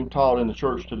being taught in the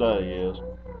church today is,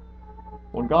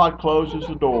 when God closes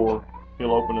the door,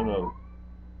 He'll open another.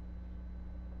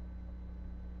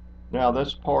 Now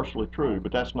that's partially true,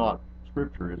 but that's not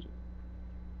Scripture, is it?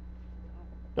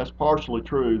 That's partially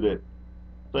true that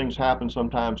things happen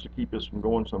sometimes to keep us from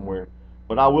going somewhere.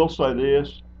 But I will say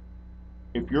this,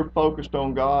 if you're focused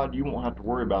on God, you won't have to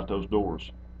worry about those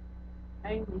doors.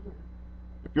 Amen.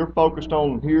 If you're focused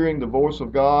on hearing the voice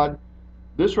of God,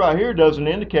 this right here doesn't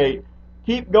indicate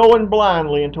keep going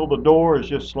blindly until the door is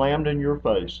just slammed in your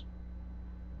face.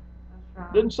 That's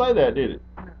right. Didn't say that, did it?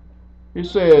 No. It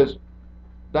says,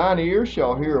 thine ears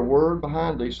shall hear a word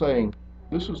behind thee saying,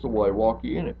 this is the way, walk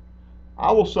ye in it.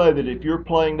 I will say that if you're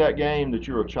playing that game, that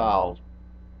you're a child,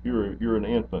 you're an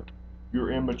infant,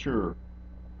 you're immature.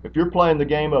 If you're playing the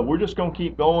game of, we're just going to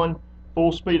keep going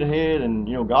full speed ahead and,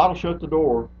 God will shut the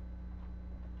door.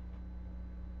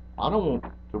 I don't want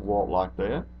to walk like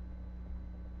that.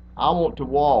 I want to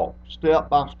walk step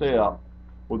by step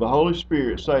with the Holy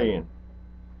Spirit saying,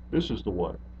 this is the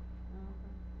way.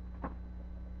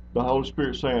 The Holy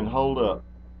Spirit saying, hold up,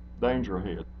 danger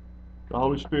ahead. The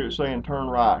Holy Spirit saying, turn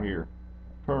right here,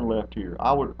 turn left here.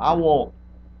 I want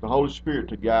the Holy Spirit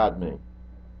to guide me.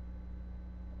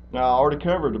 Now, I already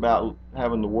covered about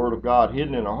having the Word of God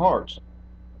hidden in our hearts.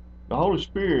 The Holy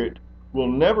Spirit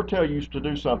will never tell you to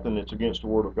do something that's against the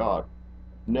Word of God.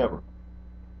 Never.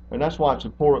 And that's why it's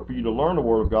important for you to learn the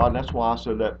Word of God, and that's why I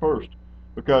said that first.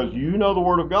 Because you know the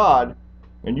Word of God,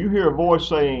 and you hear a voice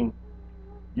saying,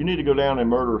 you need to go down and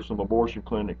murder some abortion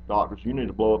clinic doctors. You need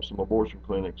to blow up some abortion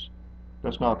clinics.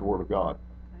 That's not the Word of God.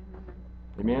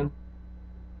 Amen. Amen?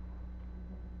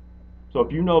 So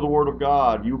if you know the Word of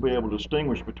God, you'll be able to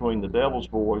distinguish between the devil's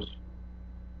voice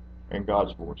and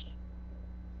God's voice.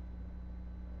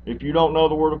 If you don't know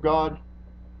the Word of God,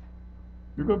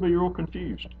 you're going to be real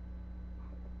confused.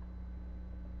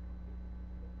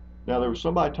 Now, there was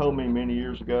somebody told me many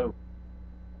years ago,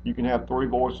 you can have three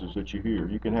voices that you hear.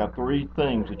 You can have three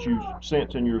things that you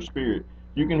sense in your spirit.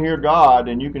 You can hear God,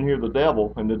 and you can hear the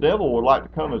devil, and the devil would like to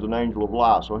come as an angel of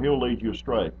light, so he'll lead you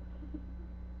astray.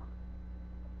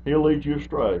 He'll lead you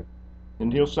astray,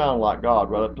 and he'll sound like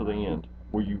God right up to the end,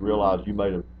 where you realize you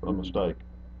made a mistake.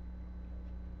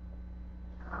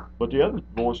 But the other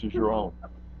voice is your own.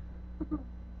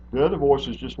 The other voice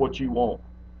is just what you want,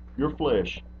 your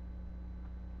flesh.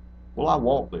 Well, I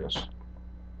want this.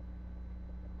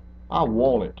 I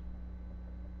want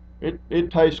it.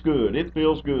 It tastes good. It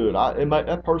feels good.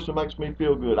 That person makes me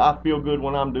feel good. I feel good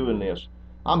when I'm doing this.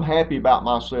 I'm happy about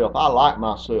myself. I like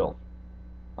myself.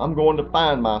 I'm going to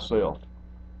find myself.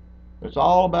 It's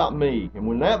all about me. And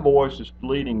when that voice is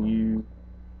leading you,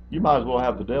 you might as well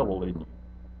have the devil leading you.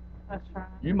 That's right.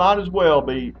 You might as well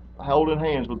be holding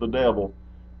hands with the devil.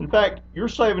 In fact, you're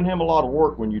saving him a lot of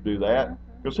work when you do that,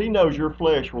 because he knows your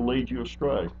flesh will lead you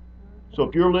astray. So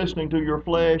if you're listening to your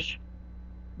flesh,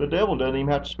 the devil doesn't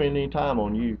even have to spend any time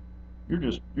on you. You're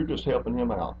just helping him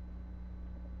out.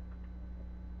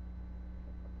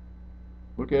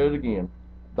 Look at it again.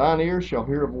 Thine ears shall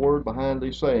hear a word behind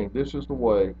thee saying, This is the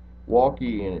way, walk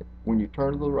ye in it, when you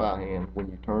turn to the right hand, when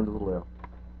you turn to the left.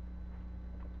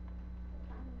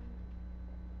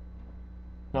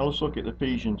 Now let's look at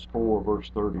Ephesians 4, verse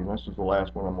 30, and this is the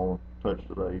last one I'm going to touch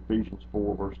today. Ephesians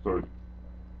 4, verse 30.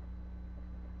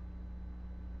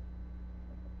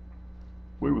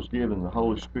 We was given the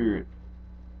Holy Spirit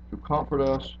to comfort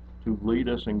us, to lead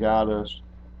us and guide us,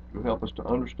 to help us to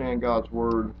understand God's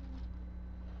Word.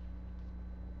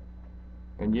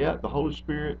 And yet the Holy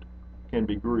Spirit can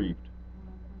be grieved.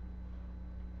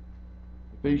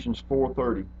 Ephesians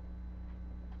 4:30.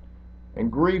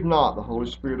 And grieve not the Holy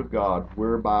Spirit of God,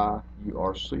 whereby you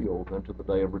are sealed unto the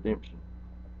day of redemption.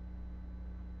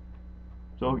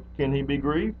 So can he be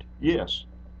grieved? Yes.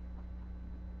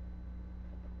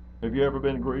 Have you ever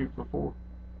been grieved before?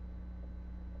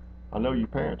 I know you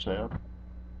parents have.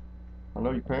 I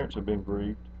know you parents have been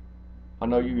grieved. I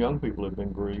know you young people have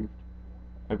been grieved.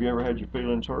 Have you ever had your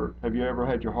feelings hurt? Have you ever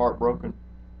had your heart broken?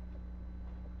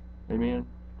 Amen?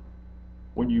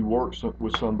 When you work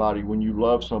with somebody, when you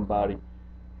love somebody,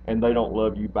 and they don't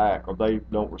love you back, or they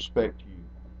don't respect you,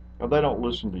 or they don't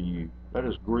listen to you, that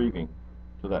is grieving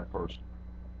to that person.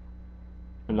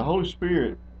 And the Holy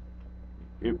Spirit,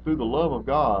 through the love of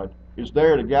God, is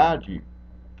there to guide you.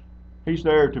 He's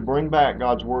there to bring back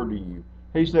God's Word to you.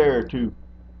 He's there to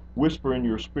whisper in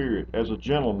your spirit as a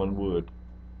gentleman would.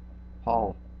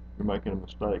 Paul, you're making a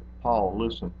mistake. Paul,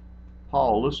 listen.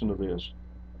 Paul, listen to this.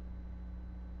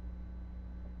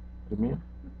 Amen?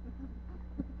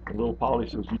 And little Polly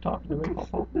says, you talking to me,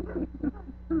 Papa?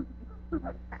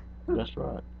 That's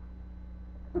right.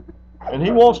 And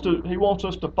he wants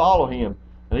us to follow him.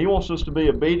 And he wants us to be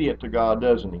obedient to God,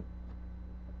 doesn't he?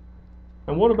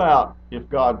 And what about if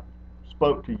God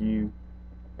spoke to you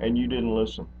and you didn't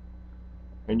listen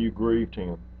and you grieved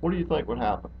him? What do you think would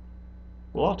happen?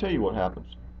 Well, I'll tell you what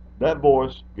happens. That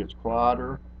voice gets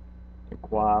quieter and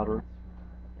quieter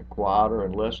and quieter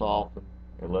and less often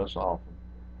and less often.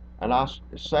 And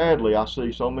sadly, I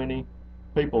see so many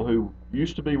people who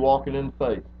used to be walking in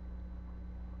faith.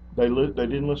 They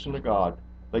didn't listen to God.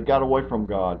 They got away from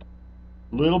God.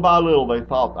 Little by little, they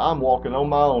thought, I'm walking on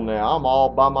my own now. I'm all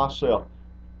by myself.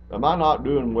 Am I not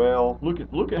doing well?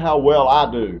 Look at how well I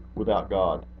do without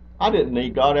God. I didn't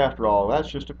need God after all. That's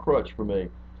just a crutch for me.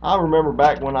 I remember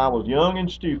back when I was young and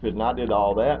stupid and I did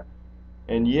all that.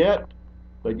 And yet,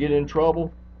 they get in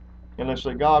trouble and they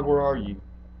say, God, where are you?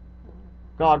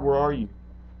 God, where are you?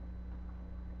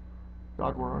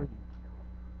 God, where are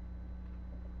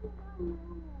you?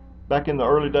 Back in the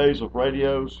early days of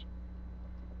radios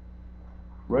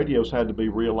had to be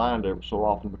realigned every so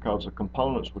often because the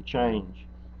components would change.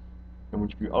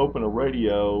 And if you open a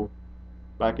radio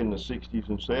back in the 60s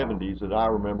and 70s that I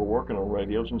remember working on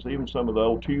radios, and even some of the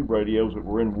old tube radios that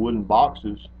were in wooden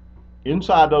boxes,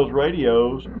 inside those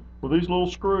radios were these little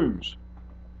screws.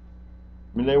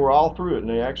 I mean, they were all through it, and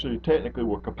they actually technically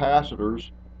were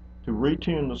capacitors to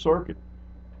retune the circuit.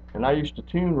 And I used to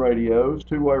tune radios,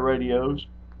 two-way radios,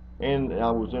 and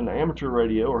I was in the amateur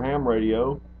radio or ham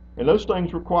radio, and those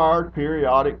things required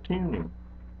periodic tuning.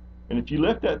 And if you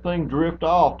let that thing drift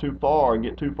off too far and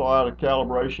get too far out of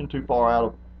calibration, too far out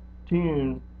of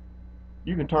tune,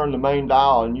 you can turn the main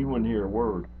dial and you wouldn't hear a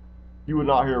word. You would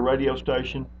not hear a radio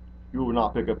station. You would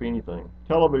not pick up anything.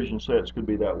 Television sets could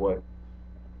be that way.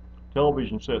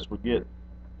 Television sets would get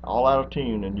all out of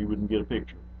tune and you wouldn't get a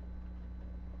picture.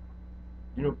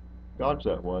 You know, God's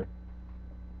that way.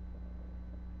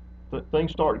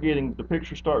 Things start getting, the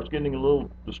picture starts getting a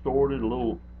little distorted, a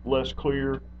little less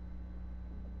clear.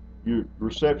 Your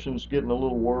reception's getting a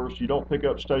little worse. You don't pick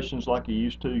up stations like you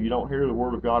used to. You don't hear the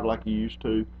Word of God like you used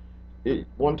to.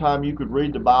 One time you could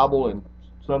read the Bible and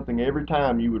something every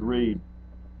time you would read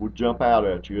would jump out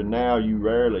at you, and now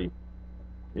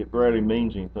it rarely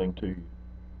means anything to you.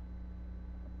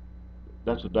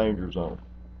 That's a danger zone.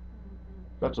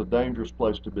 That's a dangerous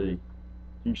place to be.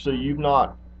 You see, you've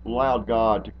not allowed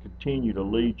God to continue to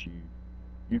lead you.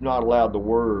 You've not allowed the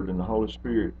Word and the Holy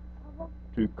Spirit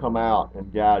to come out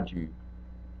and guide you.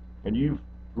 And you've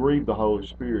grieved the Holy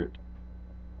Spirit.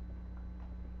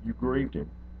 You grieved Him.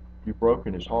 You've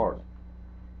broken His heart.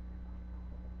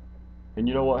 And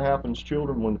you know what happens,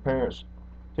 children, when the parents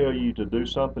tell you to do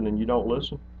something and you don't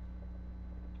listen?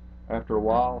 After a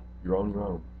while, you're on your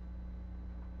own.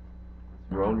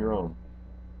 You're on your own.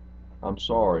 I'm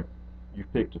sorry. You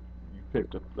picked,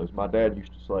 as my dad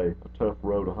used to say, a tough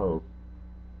row to hoe.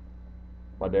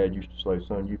 My dad used to say,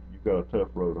 son, you've got a tough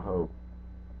row to hoe.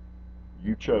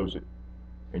 You chose it,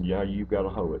 and yeah, you've got to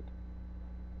hoe it.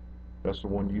 That's the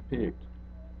one you picked.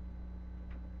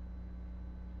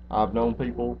 I've known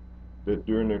people that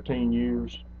during their teen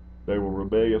years, they were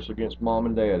rebellious against mom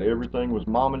and dad. Everything was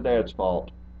mom and dad's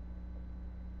fault.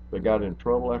 They got in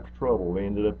trouble after trouble. They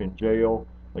ended up in jail.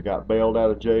 They got bailed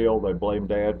out of jail. They blamed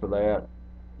dad for that.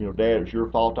 You know, Dad, it's your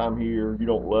fault I'm here. You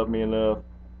don't love me enough.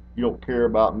 You don't care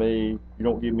about me. You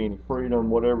don't give me any freedom,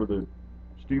 whatever the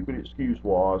stupid excuse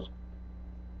was.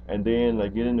 And then they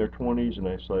get in their 20s and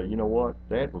they say, you know what?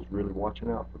 Dad was really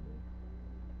watching out for me.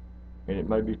 And it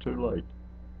may be too late.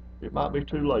 It might be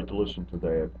too late to listen to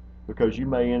Dad, because you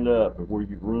may end up where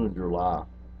you've ruined your life.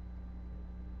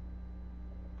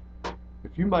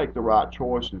 If you make the right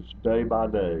choices day by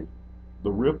day,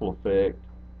 the ripple effect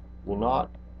will not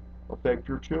affect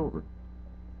your children.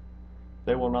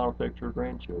 They will not affect your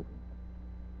grandchildren.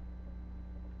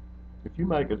 If you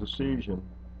make a decision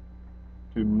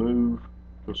to move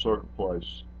to a certain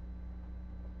place,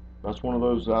 that's one of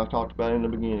those that I talked about in the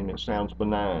beginning. It sounds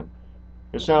benign.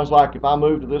 It sounds like if I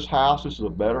move to this house, this is a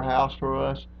better house for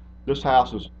us. This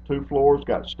house is 2 floors,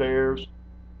 got stairs.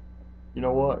 You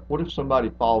know what? What if somebody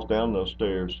falls down those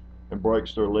stairs and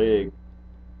breaks their leg,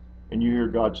 and you hear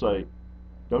God say,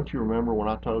 don't you remember when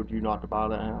I told you not to buy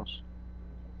that house?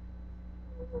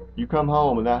 You come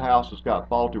home and that house has got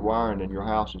faulty wiring and your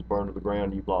house is burned to the ground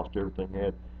and you've lost everything you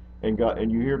had. And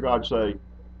you hear God say,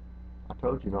 I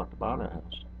told you not to buy that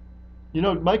house. You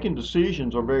know, making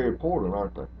decisions are very important,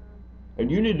 aren't they?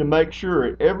 And you need to make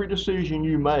sure every decision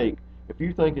you make, if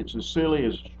you think it's as silly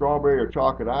as strawberry or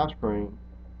chocolate ice cream,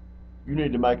 you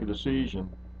need to make a decision.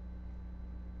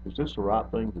 Is this the right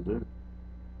thing to do?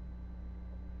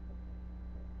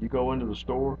 You go into the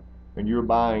store and you're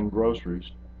buying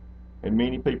groceries, and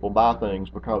many people buy things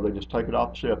because they just take it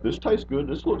off the shelf. This tastes good,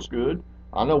 this looks good.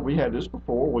 I know we had this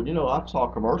before. Well, you know, I saw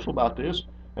a commercial about this,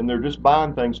 and they're just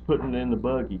buying things, putting it in the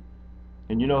buggy.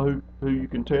 And you know who you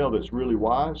can tell that's really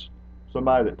wise?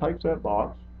 Somebody that takes that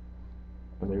box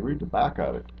and they read the back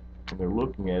of it, and they're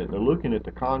looking at it, and they're looking at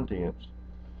the contents.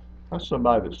 That's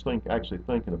somebody that's actually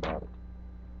thinking about it.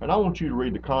 And I want you to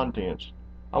read the contents.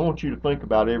 I want you to think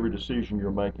about every decision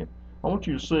you're making. I want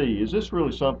you to see, is this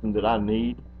really something that I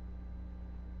need?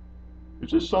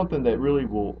 Is this something that really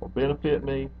will benefit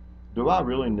me? Do I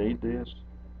really need this?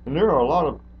 And there are a lot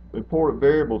of important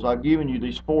variables. I've given you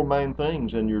these 4 main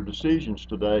things in your decisions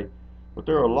today, but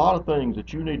there are a lot of things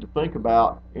that you need to think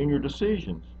about in your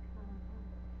decisions.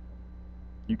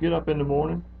 You get up in the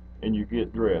morning and you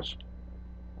get dressed.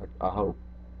 I hope.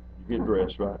 You get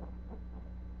dressed, right?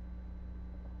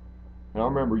 And I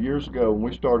remember years ago when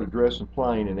we started dressing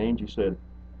plain, and Angie said,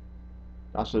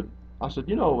 I said,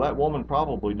 you know, that woman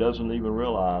probably doesn't even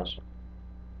realize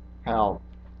how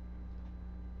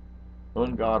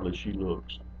ungodly she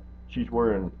looks. She's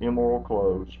wearing immoral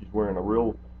clothes. She's wearing a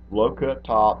real low-cut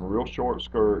top and a real short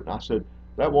skirt. And I said,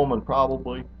 that woman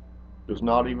probably does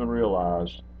not even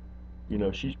realize, you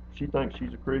know, she thinks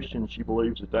she's a Christian. She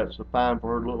believes that that's fine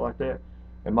for her to look like that.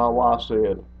 And my wife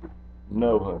said,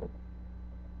 no, honey.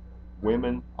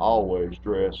 Women always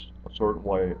dress a certain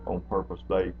way on purpose.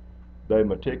 They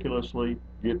meticulously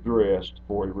get dressed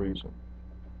for a reason.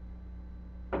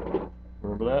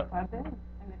 Remember that? I do, and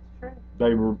it's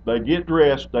true. They get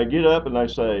dressed, they get up and they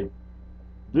say,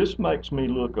 this makes me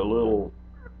look a little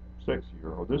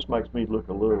sexier, or this makes me look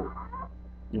a little,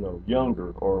 you know,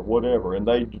 younger, or whatever. And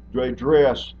they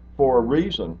dress for a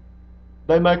reason.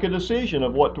 They make a decision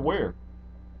of what to wear.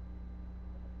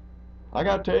 I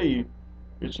got to tell you,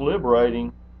 it's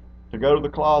liberating to go to the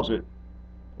closet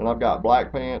and I've got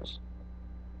black pants,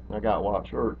 and I got white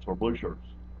shirts or blue shirts.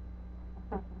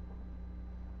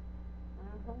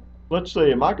 Let's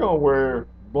see, am I going to wear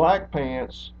black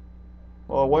pants?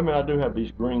 Well, wait a minute, I do have these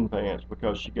green pants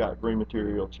because she got green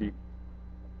material cheap.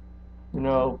 You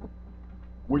know,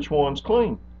 which one's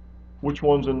clean? Which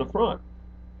one's in the front?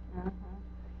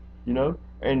 You know,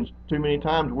 and too many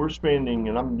times we're spending,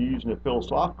 and I'm using it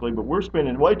philosophically, but we're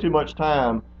spending way too much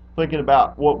time thinking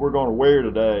about what we're going to wear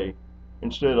today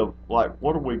instead of, like,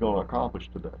 what are we going to accomplish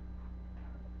today?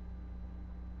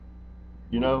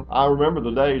 You know, I remember the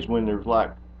days when there's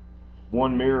like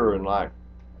one mirror and like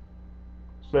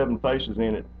 7 faces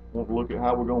in it. Want to look at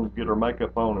how we're going to get our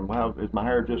makeup on and how is my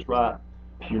hair just right?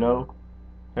 You know,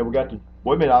 have we got to?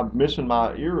 Wait a minute, I'm missing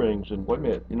my earrings, and wait a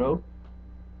minute, you know,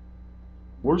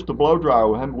 where's the blow dryer?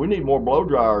 We need more blow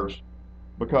dryers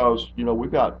because you know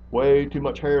we've got way too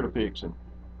much hair to fix. And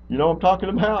you know what I'm talking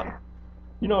about?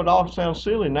 You know, it all sounds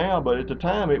silly now, but at the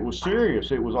time it was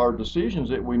serious. It was our decisions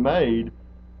that we made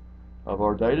of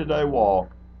our day-to-day walk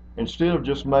instead of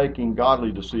just making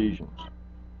godly decisions.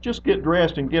 Just get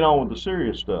dressed and get on with the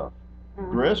serious stuff.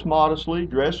 Dress modestly,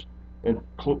 dress and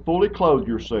fully clothe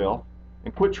yourself,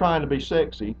 and quit trying to be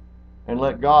sexy, and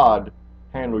let God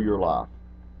handle your life.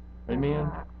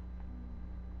 Amen?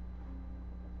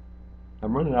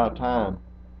 I'm running out of time,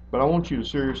 but I want you to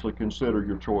seriously consider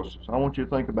your choices. I want you to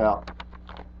think about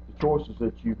the choices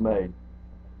that you've made.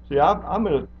 See, I'm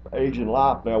at an age in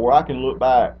life now where I can look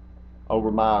back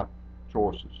over my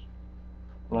choices.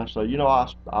 And I say, you know, I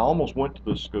almost went to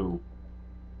this school.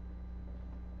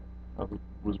 I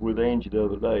was with Angie the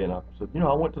other day, and I said, you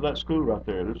know, I went to that school right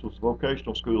there. This was the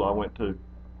vocational school I went to. You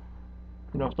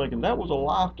know, I was thinking that was a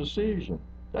life decision.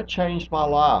 That changed my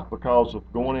life because of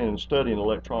going in and studying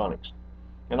electronics.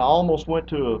 And I almost went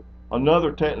to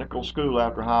another technical school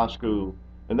after high school,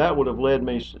 and that would have led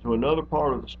me to another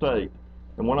part of the state.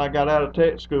 And when I got out of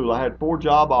tech school, I had 4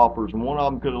 job offers, and one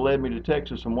of them could have led me to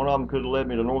Texas, and one of them could have led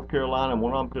me to North Carolina, and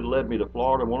one of them could have led me to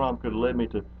Florida, and one of them could have led me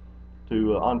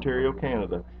to Ontario,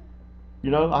 Canada. You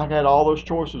know, I had all those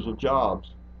choices of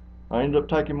jobs. I ended up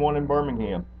taking one in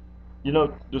Birmingham. You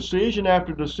know, decision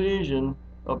after decision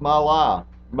of my life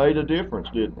made a difference,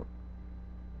 didn't it?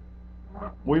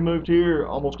 We moved here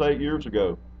almost 8 years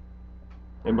ago,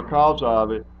 and because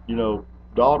of it, you know,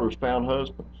 daughters found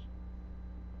husbands.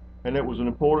 And it was an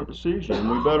important decision, and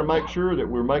we better make sure that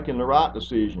we're making the right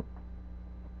decision.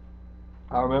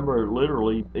 I remember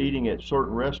literally eating at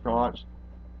certain restaurants,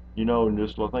 you know, and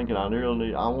just thinking I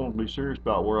want to be serious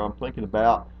about where I'm thinking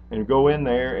about, and go in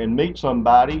there and meet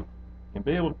somebody and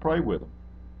be able to pray with them.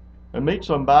 And meet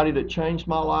somebody that changed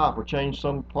my life or changed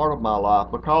some part of my life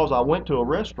because I went to a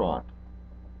restaurant.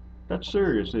 That's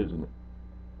serious, isn't it?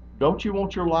 Don't you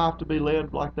want your life to be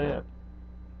led like that?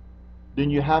 Then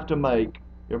you have to make,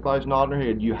 everybody's nodding their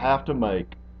head, you have to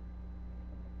make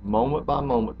moment by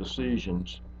moment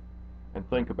decisions and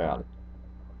think about it.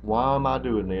 Why am I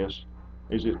doing this?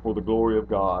 Is it for the glory of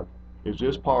God? Is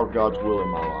this part of God's will in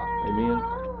my life?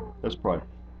 Amen? Let's pray.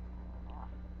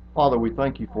 Father, we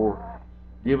thank you for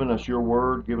giving us your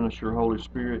word, giving us your Holy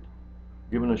Spirit,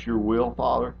 giving us your will,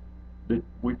 Father. That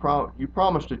you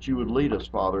promised that you would lead us,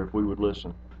 Father, if we would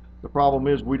listen. The problem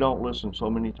is we don't listen so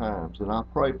many times. And I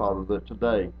pray, Father, that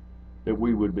today that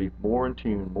we would be more in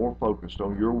tune, more focused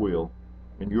on your will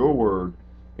and your word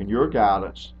and your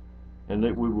guidance, and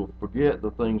that we will forget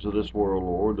the things of this world,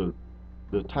 Lord,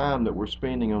 the time that we're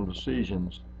spending on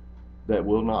decisions that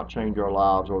will not change our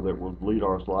lives or that will lead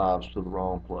our lives to the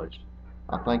wrong place.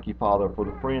 I thank you, Father, for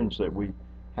the friends that we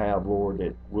have, Lord,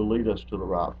 that will lead us to the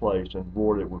right place. And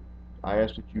Lord, I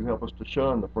ask that you help us to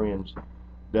shun the friends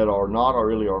that are not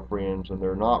really our friends, and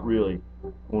they're not really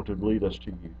going to lead us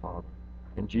to you, Father.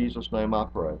 In Jesus' name I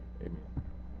pray.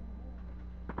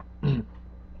 Amen.